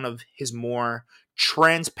this is one of his more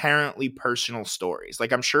transparently personal stories.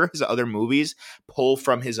 Like, I'm sure his other movies pull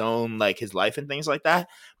from his own, like, his life and things like that.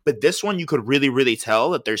 But this one, you could really, really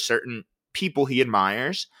tell that there's certain people he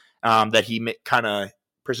admires that he kind of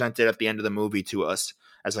presented at the end of the movie to us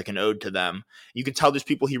as like an ode to them. You can tell there's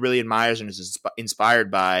people he really admires and is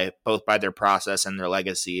inspired by, both by their process and their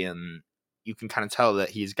legacy. And you can kind of tell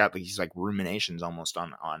that he's got these like ruminations almost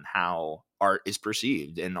on how art is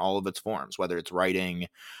perceived in all of its forms, whether it's writing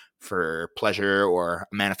for pleasure or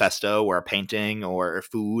a manifesto or a painting or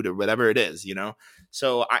food or whatever it is,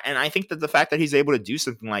 So I think that the fact that he's able to do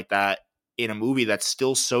something like that in a movie that's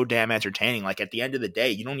still so damn entertaining, like at the end of the day,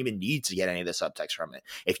 you don't even need to get any of the subtext from it.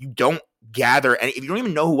 If you don't gather any, if you don't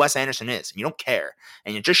even know who Wes Anderson is and you don't care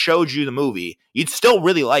and it just showed you the movie, you'd still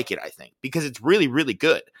really like it, I think, because it's really, really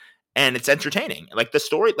good and it's entertaining. Like the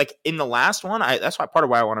story, like in the last one, that's why part of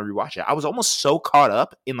why I want to rewatch it. I was almost so caught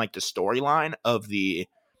up in like the storyline of the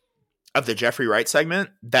Jeffrey Wright segment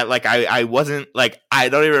that like I wasn't like, I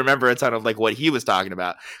don't even remember a ton of like what he was talking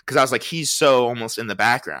about because I was like, he's so almost in the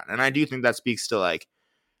background. And I do think that speaks to like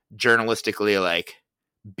journalistically, like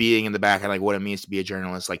being in the background, like what it means to be a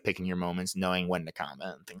journalist, like picking your moments, knowing when to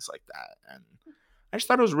comment and things like that. And I just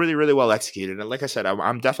thought it was really, really well executed. And like I said,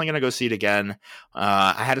 I'm definitely going to go see it again.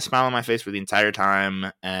 I had a smile on my face for the entire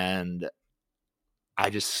time. And I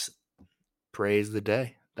just praise the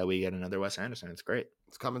day that we get another Wes Anderson. It's great.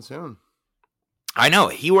 It's coming soon. I know.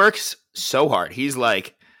 He works so hard. He's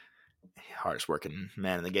like hardest working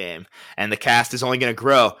man in the game. And the cast is only going to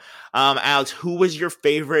grow. Alex, who was your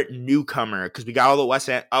favorite newcomer? Because we got all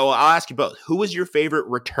the I'll ask you both. Who was your favorite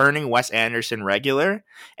returning Wes Anderson regular?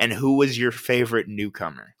 And who was your favorite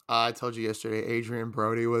newcomer? I told you yesterday, Adrian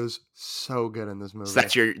Brody was so good in this movie.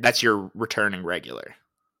 So that's your returning regular.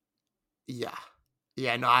 Yeah.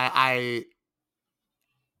 Yeah, no, I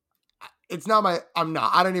it's not my. I'm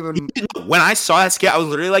not. I don't even. When I saw that skit, I was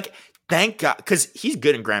literally like, "Thank God," because he's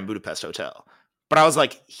good in Grand Budapest Hotel. But I was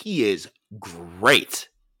like, he is great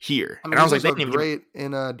here, I mean, and I was like, they didn't great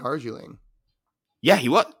in Darjeeling. Yeah, he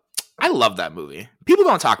was. I love that movie. People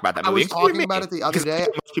don't talk about that movie. I was talking about it the other day.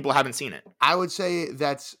 Most people haven't seen it. I would say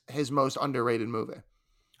that's his most underrated movie.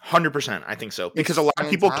 100%, I think so. Because a lot of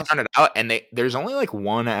people count it out, and there's only like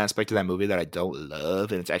one aspect of that movie that I don't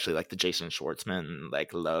love, and it's actually like the Jason Schwartzman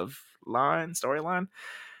like love storyline.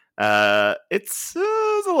 It's a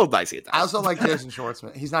little dicey at times. I also like Jason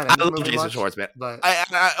Schwartzman. He's not in the movie Jason much, Schwartzman. But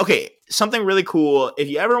okay, something really cool. If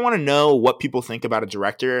you ever want to know what people think about a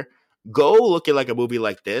director, go look at like a movie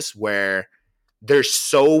like this where there's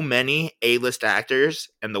so many A-list actors,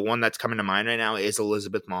 and the one that's coming to mind right now is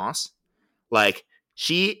Elizabeth Moss. Like,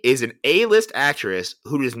 she is an A-list actress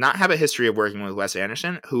who does not have a history of working with Wes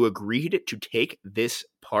Anderson, who agreed to take this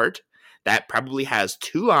part that probably has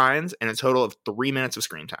 2 lines and a total of 3 minutes of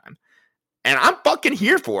screen time. And I'm fucking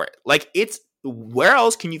here for it. Like, it's, where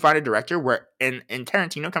else can you find a director where, and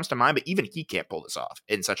Tarantino comes to mind, but even he can't pull this off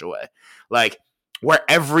in such a way. Like, where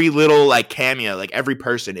every little, like, cameo, like, every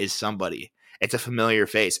person is somebody. It's a familiar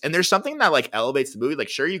face. And there's something that, like, elevates the movie. Like,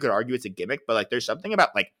 sure, you could argue it's a gimmick, but, like, there's something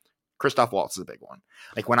about, like, Christoph Waltz is a big one.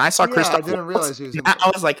 Like, when I saw Christoph Waltz,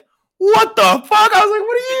 I was like, what the fuck? I was like,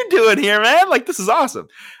 what are you doing here, man? Like, this is awesome.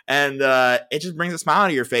 And it just brings a smile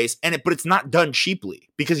to your face. But it's not done cheaply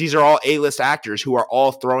because these are all A-list actors who are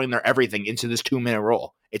all throwing their everything into this 2-minute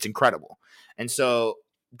role. It's incredible. And so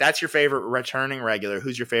that's your favorite returning regular.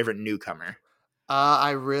 Who's your favorite newcomer?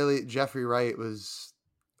 Jeffrey Wright was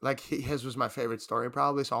like his was my favorite story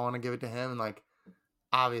probably, so I want to give it to him. And like,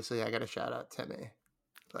 obviously, I got to shout out Timmy.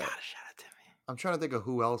 But Gotta shout out Timmy. I'm trying to think of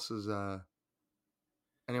who else is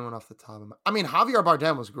anyone off the top of my. I mean, Javier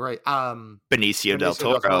Bardem was great. Benicio del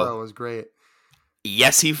Toro was great.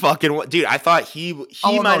 Yes, he fucking dude. I thought he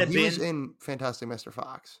might have been. He was in Fantastic Mr.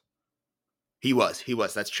 Fox. He was.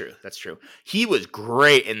 That's true. He was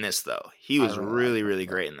great in this, though. He was really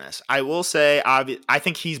great in this. I will say, I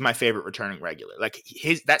think he's my favorite returning regular. Like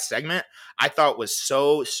that segment, I thought was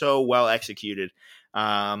so well executed,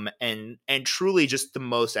 and truly just the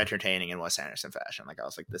most entertaining in Wes Anderson fashion. Like I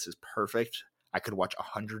was like, this is perfect. I could watch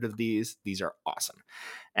 100 of these. These are awesome,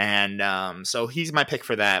 and so he's my pick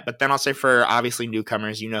for that. But then I'll say for obviously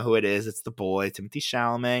newcomers, you know who it is. It's the boy TImothée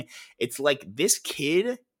Chalamet. It's like this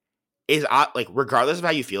kid is like, regardless of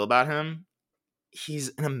how you feel about him,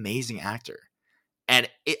 he's an amazing actor. And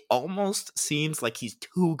it almost seems like he's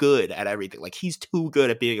too good at everything. Like he's too good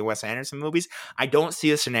at being in Wes Anderson movies. I don't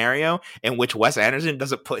see a scenario in which Wes Anderson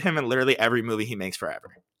doesn't put him in literally every movie he makes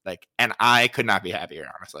forever. Like, and I could not be happier,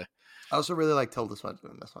 honestly. I also really like Tilda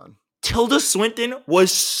Swinton in this one. Tilda Swinton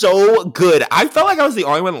was so good. I felt like I was the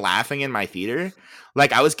only one laughing in my theater.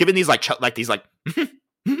 Like I was giving these these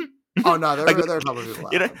Oh no, there are a couple people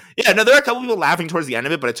laughing. There are a couple people laughing towards the end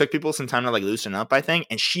of it, but it took people some time to like loosen up, I think.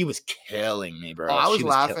 And she was killing me, bro. I was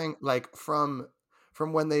laughing like from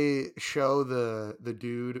when they show the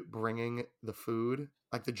dude bringing the food,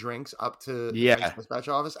 like the drinks up to the dispatch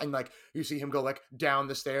office, and like you see him go like down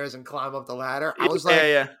the stairs and climb up the ladder. I was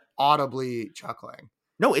like audibly chuckling.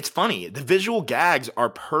 No, it's funny. The visual gags are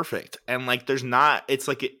perfect, and like there's not a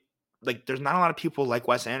lot of people like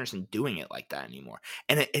Wes Anderson doing it like that anymore.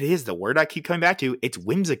 And it is the word I keep coming back to. It's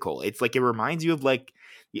whimsical. It's like, it reminds you of like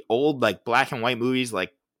the old like black and white movies,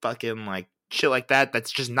 like fucking like shit like that.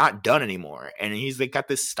 That's just not done anymore. And he's like got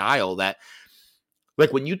this style that,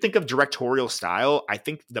 like, when you think of directorial style, I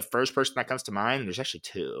think the first person that comes to mind, there's actually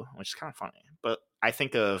two, which is kind of funny, but I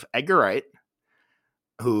think of Edgar Wright,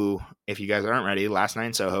 who, if you guys aren't ready, Last Night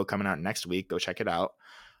in Soho coming out next week, go check it out.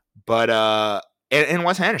 But and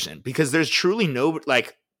Wes Anderson, because there's truly no,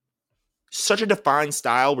 like, such a defined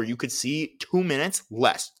style where you could see 2 minutes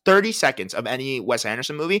less, 30 seconds of any Wes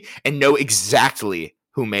Anderson movie and know exactly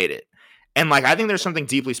who made it. And, like, I think there's something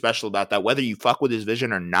deeply special about that, whether you fuck with his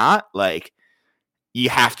vision or not, like, you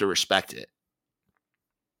have to respect it.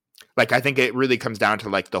 Like, I think it really comes down to,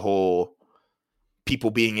 like, the whole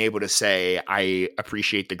people being able to say, I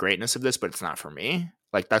appreciate the greatness of this, but it's not for me.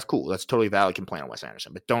 Like, that's cool. That's totally valid complaint on Wes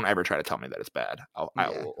Anderson. But don't ever try to tell me that it's bad. I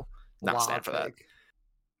will not stand for that.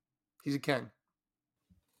 He's a king.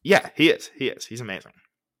 Yeah, he is. He's amazing.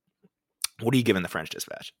 What are you giving The French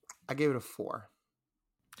Dispatch? I gave it a 4.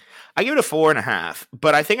 I give it a 4.5.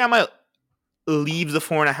 But I think I might leave the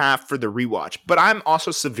 4.5 for the rewatch. But I'm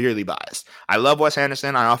also severely biased. I love Wes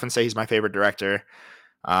Anderson. I often say he's my favorite director.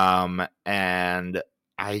 And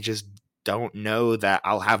I just don't know that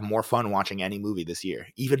I'll have more fun watching any movie this year,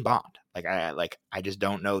 even Bond. I just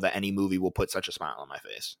don't know that any movie will put such a smile on my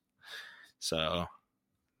face. So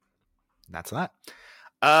that's that.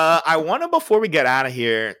 I want to, before we get out of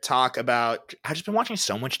here, talk about, I've just been watching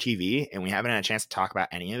so much TV and we haven't had a chance to talk about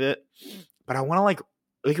any of it, but I want to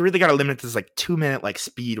we really got to limit this 2-minute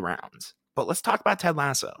speed rounds, but let's talk about Ted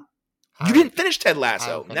Lasso. You didn't finish Ted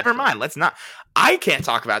Lasso. Never mind. Let's not. I can't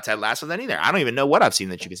talk about Ted Lasso then either. I don't even know what I've seen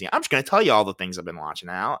that you can see. I'm just going to tell you all the things I've been watching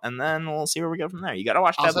now, and then we'll see where we go from there. You got to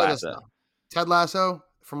watch Ted Lasso. Ted Lasso,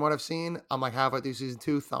 from what I've seen, I'm halfway through season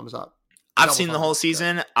 2. Thumbs up. I've seen the whole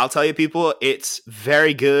season. I'll tell you, people, it's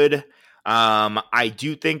very good. I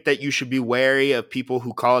do think that you should be wary of people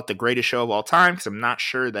who call it the greatest show of all time, because I'm not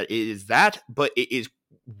sure that it is that, but it is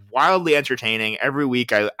wildly entertaining. Every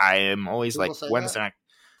week I am always Wednesday night.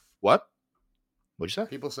 What? What'd you say?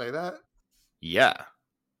 People say that? Yeah.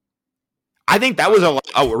 I think that was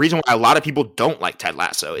a reason why a lot of people don't like Ted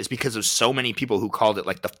Lasso, is because of so many people who called it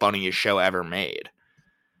the funniest show ever made.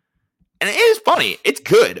 And it is funny. It's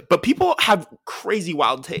good. But people have crazy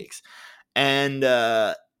wild takes. And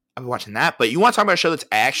I've been watching that. But you want to talk about a show that's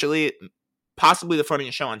actually possibly the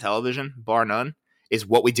funniest show on television, bar none, is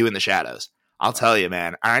What We Do in the Shadows. I'll tell you,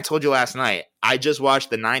 man. And I told you last night, I just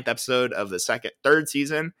watched the 9th episode of the third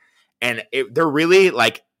season. And they're really,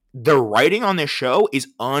 the writing on this show is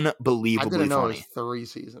unbelievably funny. I didn't know it was 3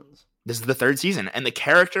 seasons. This is the 3rd season. And the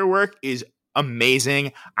character work is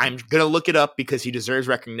amazing. I'm going to look it up because he deserves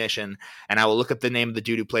recognition. And I will look up the name of the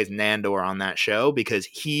dude who plays Nandor on that show, because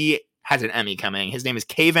he has an Emmy coming. His name is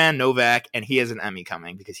Kayvan Novak, and he has an Emmy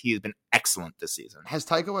coming because he has been excellent this season. Has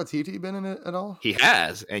Taika Waititi been in it at all? He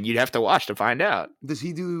has, and you'd have to watch to find out. Does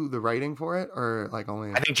he do the writing for it, or like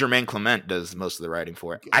only? I think Jermaine Clement does most of the writing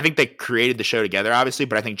for it. I think they created the show together, obviously,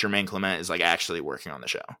 but I think Jermaine Clement is like actually working on the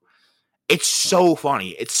show. It's so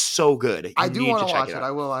funny. It's so good. I do want to watch it.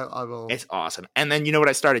 I will. I will. It's awesome. And then you know what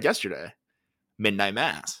I started yesterday? Midnight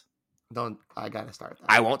Mass. I gotta start that.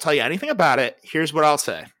 I won't tell you anything about it. Here's what I'll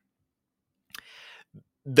say.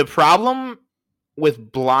 The problem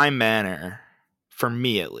with Bly Manor, for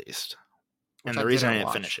me at least, and the reason I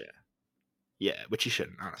didn't finish it. Yeah, which you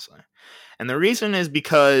shouldn't, honestly. And the reason is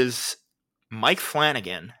because Mike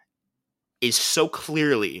Flanagan is so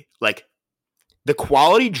clearly like the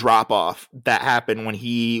quality drop off that happened when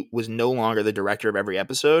he was no longer the director of every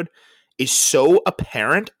episode is so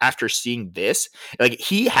apparent after seeing this. Like,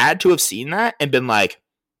 he had to have seen that and been like,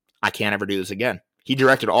 I can't ever do this again. He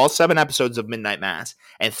directed all 7 episodes of Midnight Mass,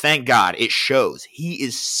 and thank God it shows. He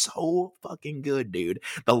is so fucking good, dude.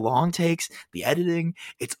 The long takes, the editing,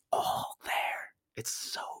 it's all there. It's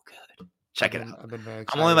so good. Check it out. I've been very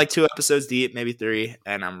excited. I'm only like 2 episodes deep, maybe 3,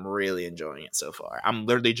 and I'm really enjoying it so far. I'm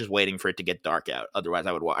literally just waiting for it to get dark out. Otherwise,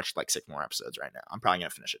 I would watch like 6 more episodes right now. I'm probably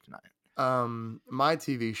going to finish it tonight. My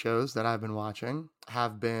TV shows that I've been watching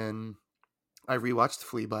have been, I rewatched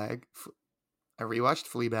Fleabag,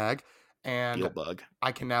 and Fleabag.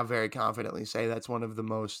 I can now very confidently say that's one of the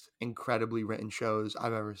most incredibly written shows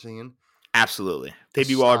I've ever seen. Absolutely.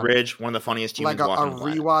 Phoebe Waller-Bridge, one of the funniest humans walking the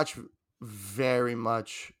planet. A rewatch, very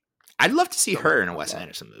much. I'd love to see her in a Wes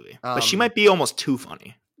Anderson movie, but she might be almost too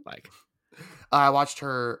funny. Like, I watched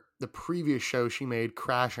the previous show she made,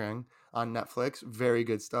 Crashing, on Netflix. Very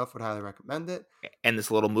good stuff. Would highly recommend it. And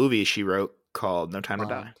this little movie she wrote called No Time to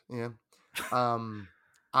Die. Yeah.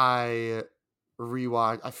 I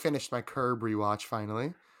finished my Curb rewatch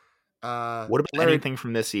finally. What about anything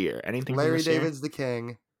from this year? Anything Larry from this David's year? The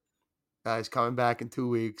King. He's coming back in 2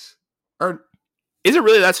 weeks. Or is it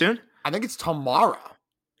really that soon? I think it's tomorrow.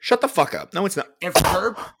 Shut the fuck up. No, it's not. If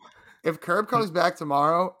Curb comes back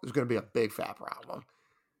tomorrow, there's going to be a big fat problem.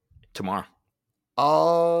 Tomorrow.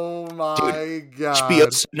 Oh my God.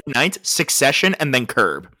 HBO Sunday night, Succession, and then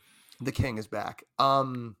Curb. The King is back.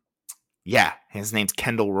 Yeah, his name's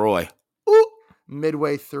Kendall Roy. Ooh.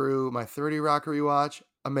 Midway through my 30 Rock rewatch.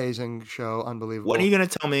 Amazing show. Unbelievable. When are you going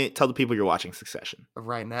to tell the people you're watching Succession?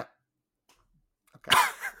 Right now. Okay.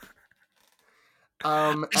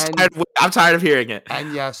 I'm tired of hearing it.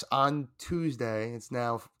 And yes, on Tuesday, it's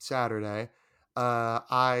now Saturday,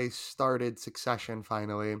 I started Succession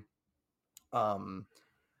finally.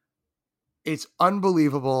 It's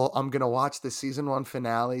unbelievable. I'm going to watch the season 1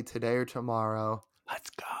 finale today or tomorrow.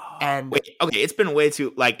 Let's go. And wait, okay, it's been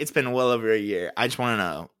it's been well over a year. I just want to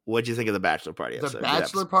know, what'd you think of the Bachelor Party episode? The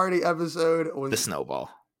Bachelor Party episode was the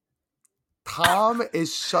snowball. Tom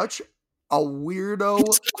is such a weirdo.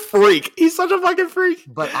 He's a freak. He's such a fucking freak.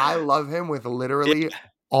 But I love him with literally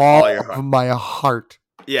all of my heart.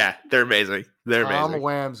 Yeah, they're amazing. They're amazing.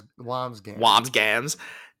 Wom's Gams.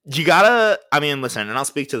 You gotta, listen, and I'll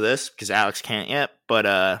speak to this because Alex can't yet,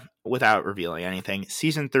 but without revealing anything,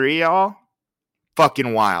 season 3, y'all,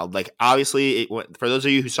 fucking wild. Like, obviously, for those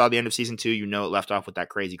of you who saw the end of season 2, you know it left off with that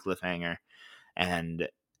crazy cliffhanger, and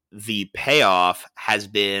the payoff has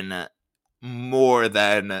been more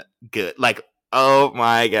than good. Like, oh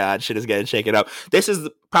my God, shit is getting shaken up. This is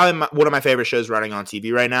probably one of my favorite shows running on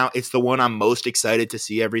TV right now. It's the one I'm most excited to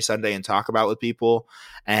see every Sunday and talk about with people.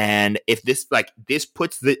 And if this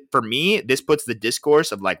puts the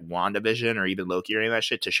discourse of like WandaVision or even Loki or any of that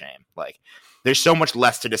shit to shame. Like, there's so much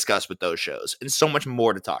less to discuss with those shows and so much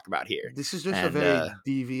more to talk about here. This is just a very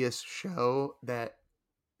devious show that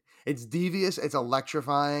it's devious. It's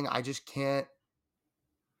electrifying. I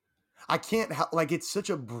can't help, like, it's such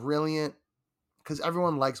a brilliant, because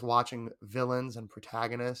everyone likes watching villains and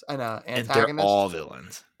protagonists and antagonists. And they're all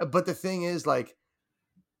villains. But the thing is, like,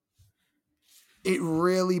 it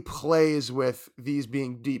really plays with these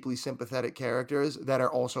being deeply sympathetic characters that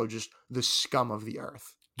are also just the scum of the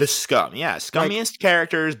earth. The scum, yeah. Scummiest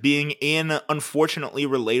characters being in unfortunately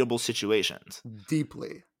relatable situations.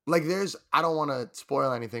 Deeply. Like, I don't want to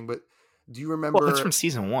spoil anything, but do you remember? Well, it's from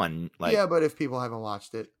season 1. Like, yeah, but if people haven't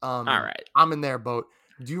watched it, all right, I'm in their boat.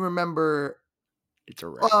 Do you remember? It's a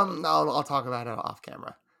no, I'll talk about it off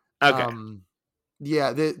camera. Okay.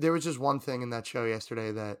 Yeah, there was just one thing in that show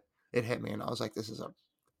yesterday that it hit me, and I was like, "This is an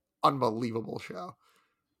unbelievable show."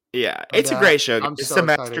 Yeah, it's a great show. It's a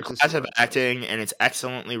masterclass of acting, and it's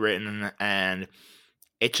excellently written, and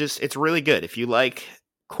it's really good. If you like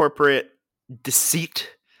corporate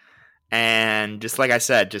deceit And just like I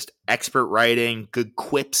said, just expert writing, good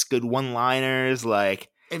quips, good one-liners. Like,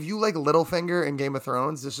 if you like Littlefinger in Game of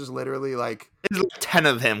Thrones, this is literally like there's like 10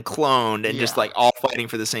 of him cloned and just like all fighting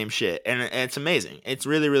for the same shit. And it's amazing. It's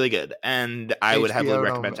really, really good. And I would heavily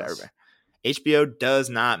recommend to everybody. HBO does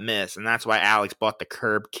not miss. And that's why Alex bought the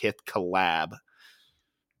Curb Kith collab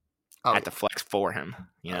at the flex for him,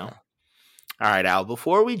 you know? All right, Al,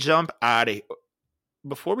 before we jump out of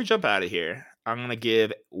here, I'm going to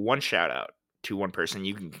give one shout out to one person.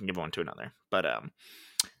 You can give one to another. But I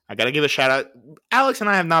got to give a shout out. Alex and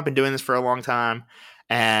I have not been doing this for a long time.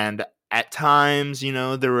 And at times, you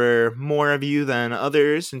know, there were more of you than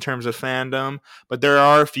others in terms of fandom, but there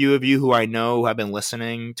are a few of you who I know who have been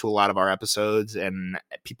listening to a lot of our episodes, and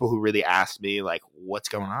people who really asked me, like, what's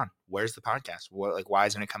going on? Where's the podcast? Why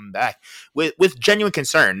isn't it coming back? With genuine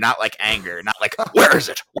concern, not like anger, not like, where is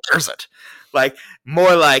it? Where's it? Like,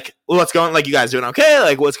 more like, what's going on? Like, you guys doing okay?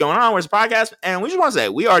 Like, what's going on? Where's the podcast? And we just want to say,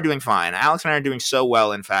 we are doing fine. Alex and I are doing so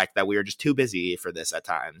well, in fact, that we are just too busy for this at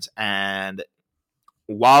times. And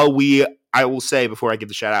I will say before I give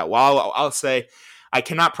the shout out, I'll say I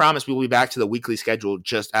cannot promise we will be back to the weekly schedule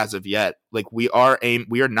just as of yet. Like, we are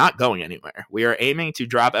not going anywhere. We are aiming to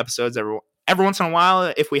drop episodes every once in a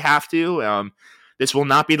while if we have to. This will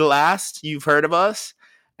not be the last you've heard of us.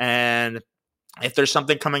 And if there's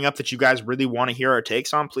something coming up that you guys really want to hear our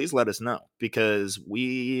takes on, please let us know, because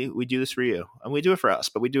we do this for you, and we do it for us,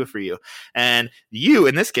 but we do it for you. And you,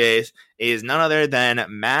 in this case, is none other than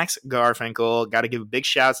Max Garfinkel. Got to give a big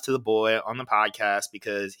shouts to the boy on the podcast,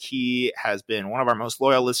 because he has been one of our most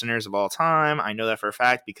loyal listeners of all time. I know that for a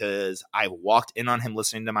fact because I walked in on him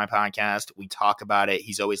listening to my podcast. We talk about it.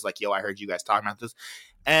 He's always like, yo, I heard you guys talking about this.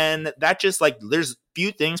 And that just, like, there's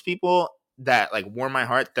few things, people, that like warm my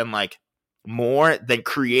heart than like more than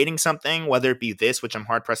creating something, whether it be this, which I'm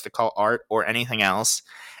hard pressed to call art, or anything else,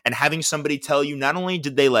 and having somebody tell you not only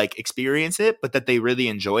did they like experience it, but that they really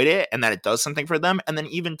enjoyed it and that it does something for them. And then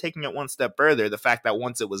even taking it one step further, the fact that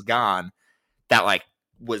once it was gone, that like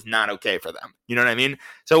was not okay for them. You know what I mean?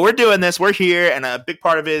 So we're doing this, we're here, and a big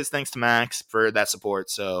part of it is thanks to Max for that support.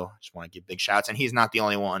 So just want to give big shouts, and he's not the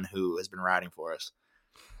only one who has been riding for us.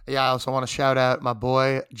 Yeah, I also want to shout out my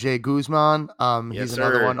boy Jay Guzman. He's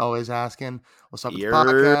another one always asking, "What's up with the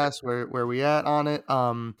podcast? Where we at on it?"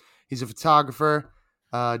 He's a photographer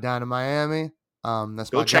down in Miami. That's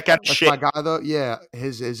Go check out that's my guy though. Yeah,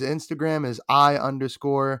 his Instagram is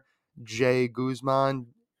I_Jay Guzman,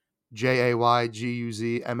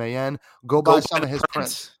 JAYGUZMAN. Go buy some of his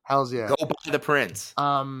prints. Hells yeah. Go buy the prints.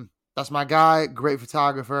 That's my guy. Great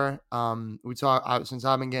photographer. We talk since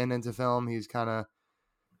I've been getting into film. He's kind of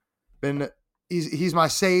he's my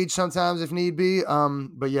sage sometimes if need be.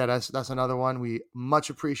 But yeah, that's another one. We much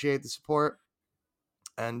appreciate the support,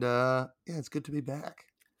 and yeah, it's good to be back.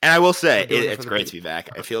 And I will say it's great to be back.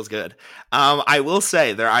 It feels good. I will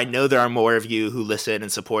say I know there are more of you who listen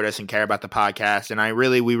and support us and care about the podcast, and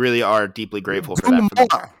we really are deeply grateful for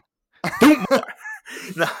that. Do more.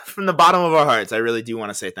 No, from the bottom of our hearts, I really do want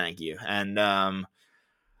to say thank you. And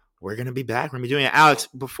we're going to be back. We're going to be doing it. Alex,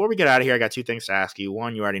 before we get out of here, I got two things to ask you.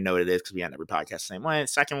 One, you already know what it is because we end every podcast the same way. The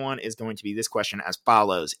second one is going to be this question as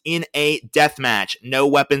follows. In a death match, no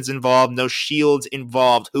weapons involved, no shields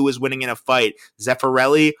involved, who is winning in a fight,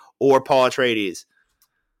 Zeffirelli or Paul Atreides?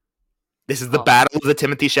 This is the battle of the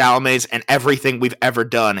TImothée Chalamets, and everything we've ever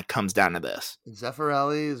done comes down to this.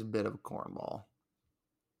 Zeffirelli is a bit of a cornball.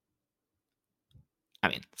 I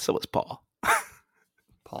mean, so is Paul.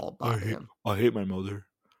 Paul, I hate my mother.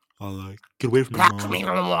 Get away from me, Mom. Me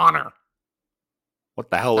from the water.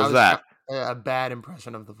 What the hell was that? A bad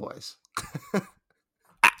impression of the voice.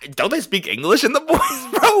 Don't they speak English in the voice,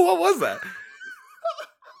 bro? What was that?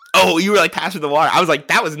 Oh, you were like passing the water. I was like,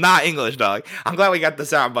 that was not English, dog. I'm glad we got the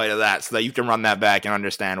soundbite of that so that you can run that back and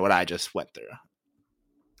understand what I just went through.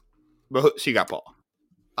 But so you got Paul.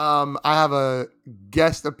 I have a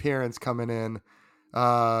guest appearance coming in.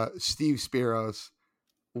 Steve Spiros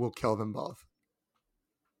will kill them both.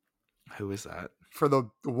 Who is that? For the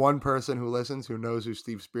one person who listens who knows who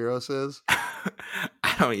Steve Spiros is.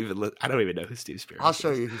 I don't even know who Steve Spiros is. I'll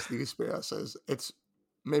show you who Steve Spiros is. It's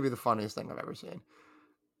maybe the funniest thing I've ever seen.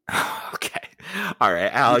 Okay. All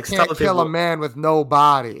right, Alex. You can't kill a man with no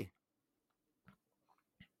body.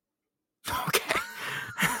 Okay.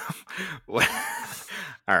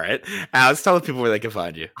 All right. Alex, tell the people where they can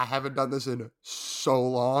find you. I haven't done this in so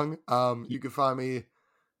long. You can find me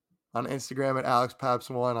on Instagram at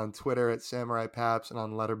AlexPaps1, on Twitter at SamuraiPaps, and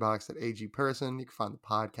on Letterboxd at AGPerson. You can find the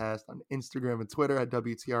podcast on Instagram and Twitter at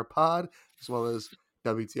WTRPod, as well as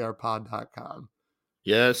WTRPod.com.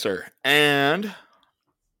 Yes, sir. And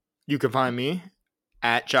you can find me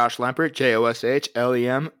at Josh Lempert, JoshLempert,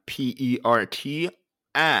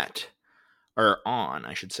 at, or on,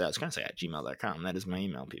 I should say. I was going to say at gmail.com. That is my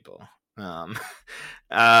email, people. On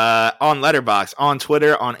Letterboxd, on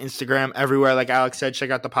Twitter, on Instagram, everywhere. Like Alex said,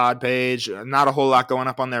 check out the pod page. Not a whole lot going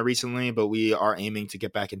up on there recently, but we are aiming to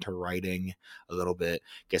get back into writing a little bit,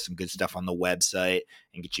 get some good stuff on the website,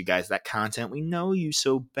 and get you guys that content we know you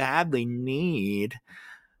so badly need.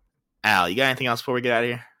 Al, you got anything else before we get out of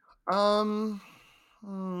here?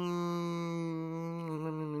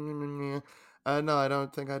 No, I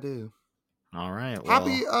don't think I do. All right. Well,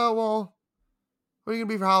 happy. Well, what are you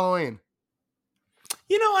gonna be for Halloween?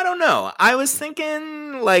 I don't know. I was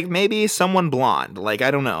thinking like maybe someone blonde. Like,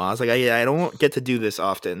 I don't know. I was like, I don't get to do this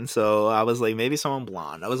often, so I was like, maybe someone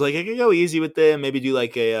blonde. I was like, I could go easy with it. Maybe do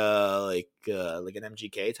like a like an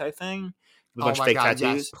MGK type thing. With a bunch of fake tattoos.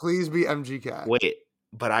 Yes. Please be MGK. Wait,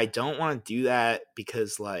 but I don't want to do that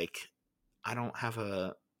because like I don't have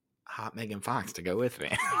a hot Megan Fox to go with me.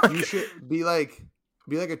 You should be like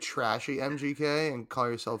a trashy MGK and call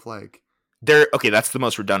yourself like. Okay, that's the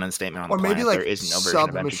most redundant statement on the planet. Maybe like there is no version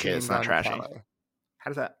of MGK that's not trashy. Kelly.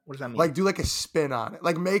 What does that mean? Like do like a spin on it.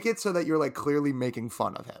 Like make it so that you're like clearly making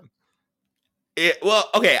fun of him. Well,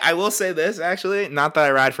 okay, I will say this actually. Not that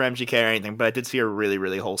I ride for MGK or anything, but I did see a really,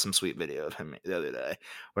 really wholesome, sweet video of him the other day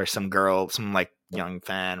where some like young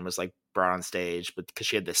fan was like brought on stage, but because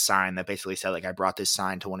she had this sign that basically said like, I brought this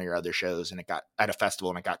sign to one of your other shows and it got at a festival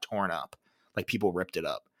and it got torn up. Like people ripped it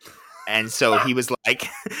up. And so he was like,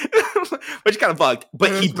 which kind of fucked,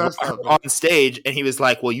 but he brought her on stage and he was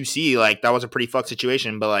like, well, you see, like that was a pretty fucked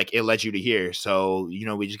situation, but like it led you to here. So,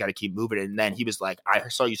 we just got to keep moving. And then he was like, I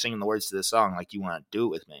saw you singing the words to this song. Like, you want to do it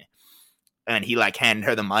with me? And he like handed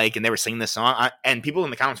her the mic and they were singing this song. And people in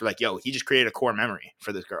the comments were like, yo, he just created a core memory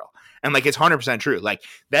for this girl. And like, it's 100% true. Like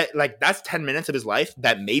that's 10 minutes of his life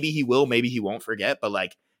that maybe he will, maybe he won't forget. But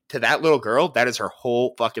like to that little girl, that is her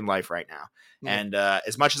whole fucking life right now. Yeah. And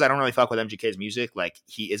as much as I don't really fuck with MGK's music, like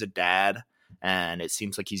he is a dad and it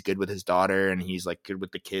seems like he's good with his daughter and he's like good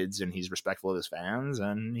with the kids and he's respectful of his fans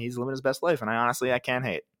and he's living his best life. And I can't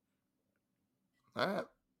hate. All right.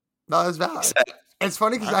 No, that's valid. It's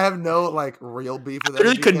funny because I have no like real beef with MGK. I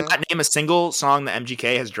really could not name a single song that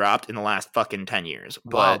MGK has dropped in the last fucking 10 years.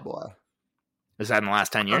 But Boy. Is that in the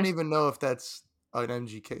last 10 years? I don't even know if that's an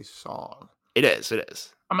MGK song. It is.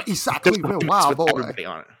 I mean, exactly. Wow, boy. Everybody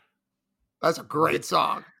on it. That's a great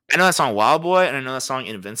song. I know that song Wild Boy, and I know that song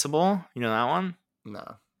Invincible. You know that one?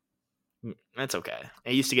 No. That's okay.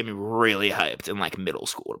 It used to get me really hyped in like middle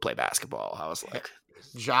school to play basketball. I was like,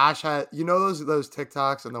 Josh had, those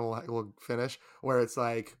TikToks, and then we'll finish where it's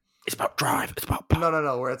like, it's about drive. It's about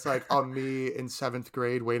no, where it's like on me in 7th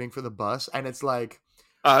grade waiting for the bus, and it's like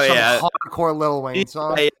hardcore Lil Wayne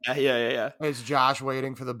song. Yeah. And it's Josh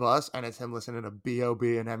waiting for the bus, and it's him listening to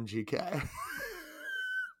B.O.B. and MGK.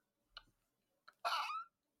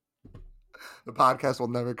 The podcast will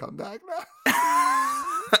never come back now.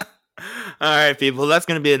 All right, people. That's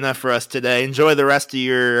going to be enough for us today. Enjoy the rest of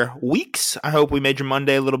your weeks. I hope we made your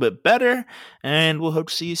Monday a little bit better. And we'll hope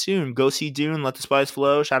to see you soon. Go see Dune. Let the spice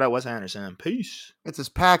flow. Shout out Wes Anderson. Peace. It's as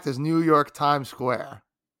packed as New York Times Square.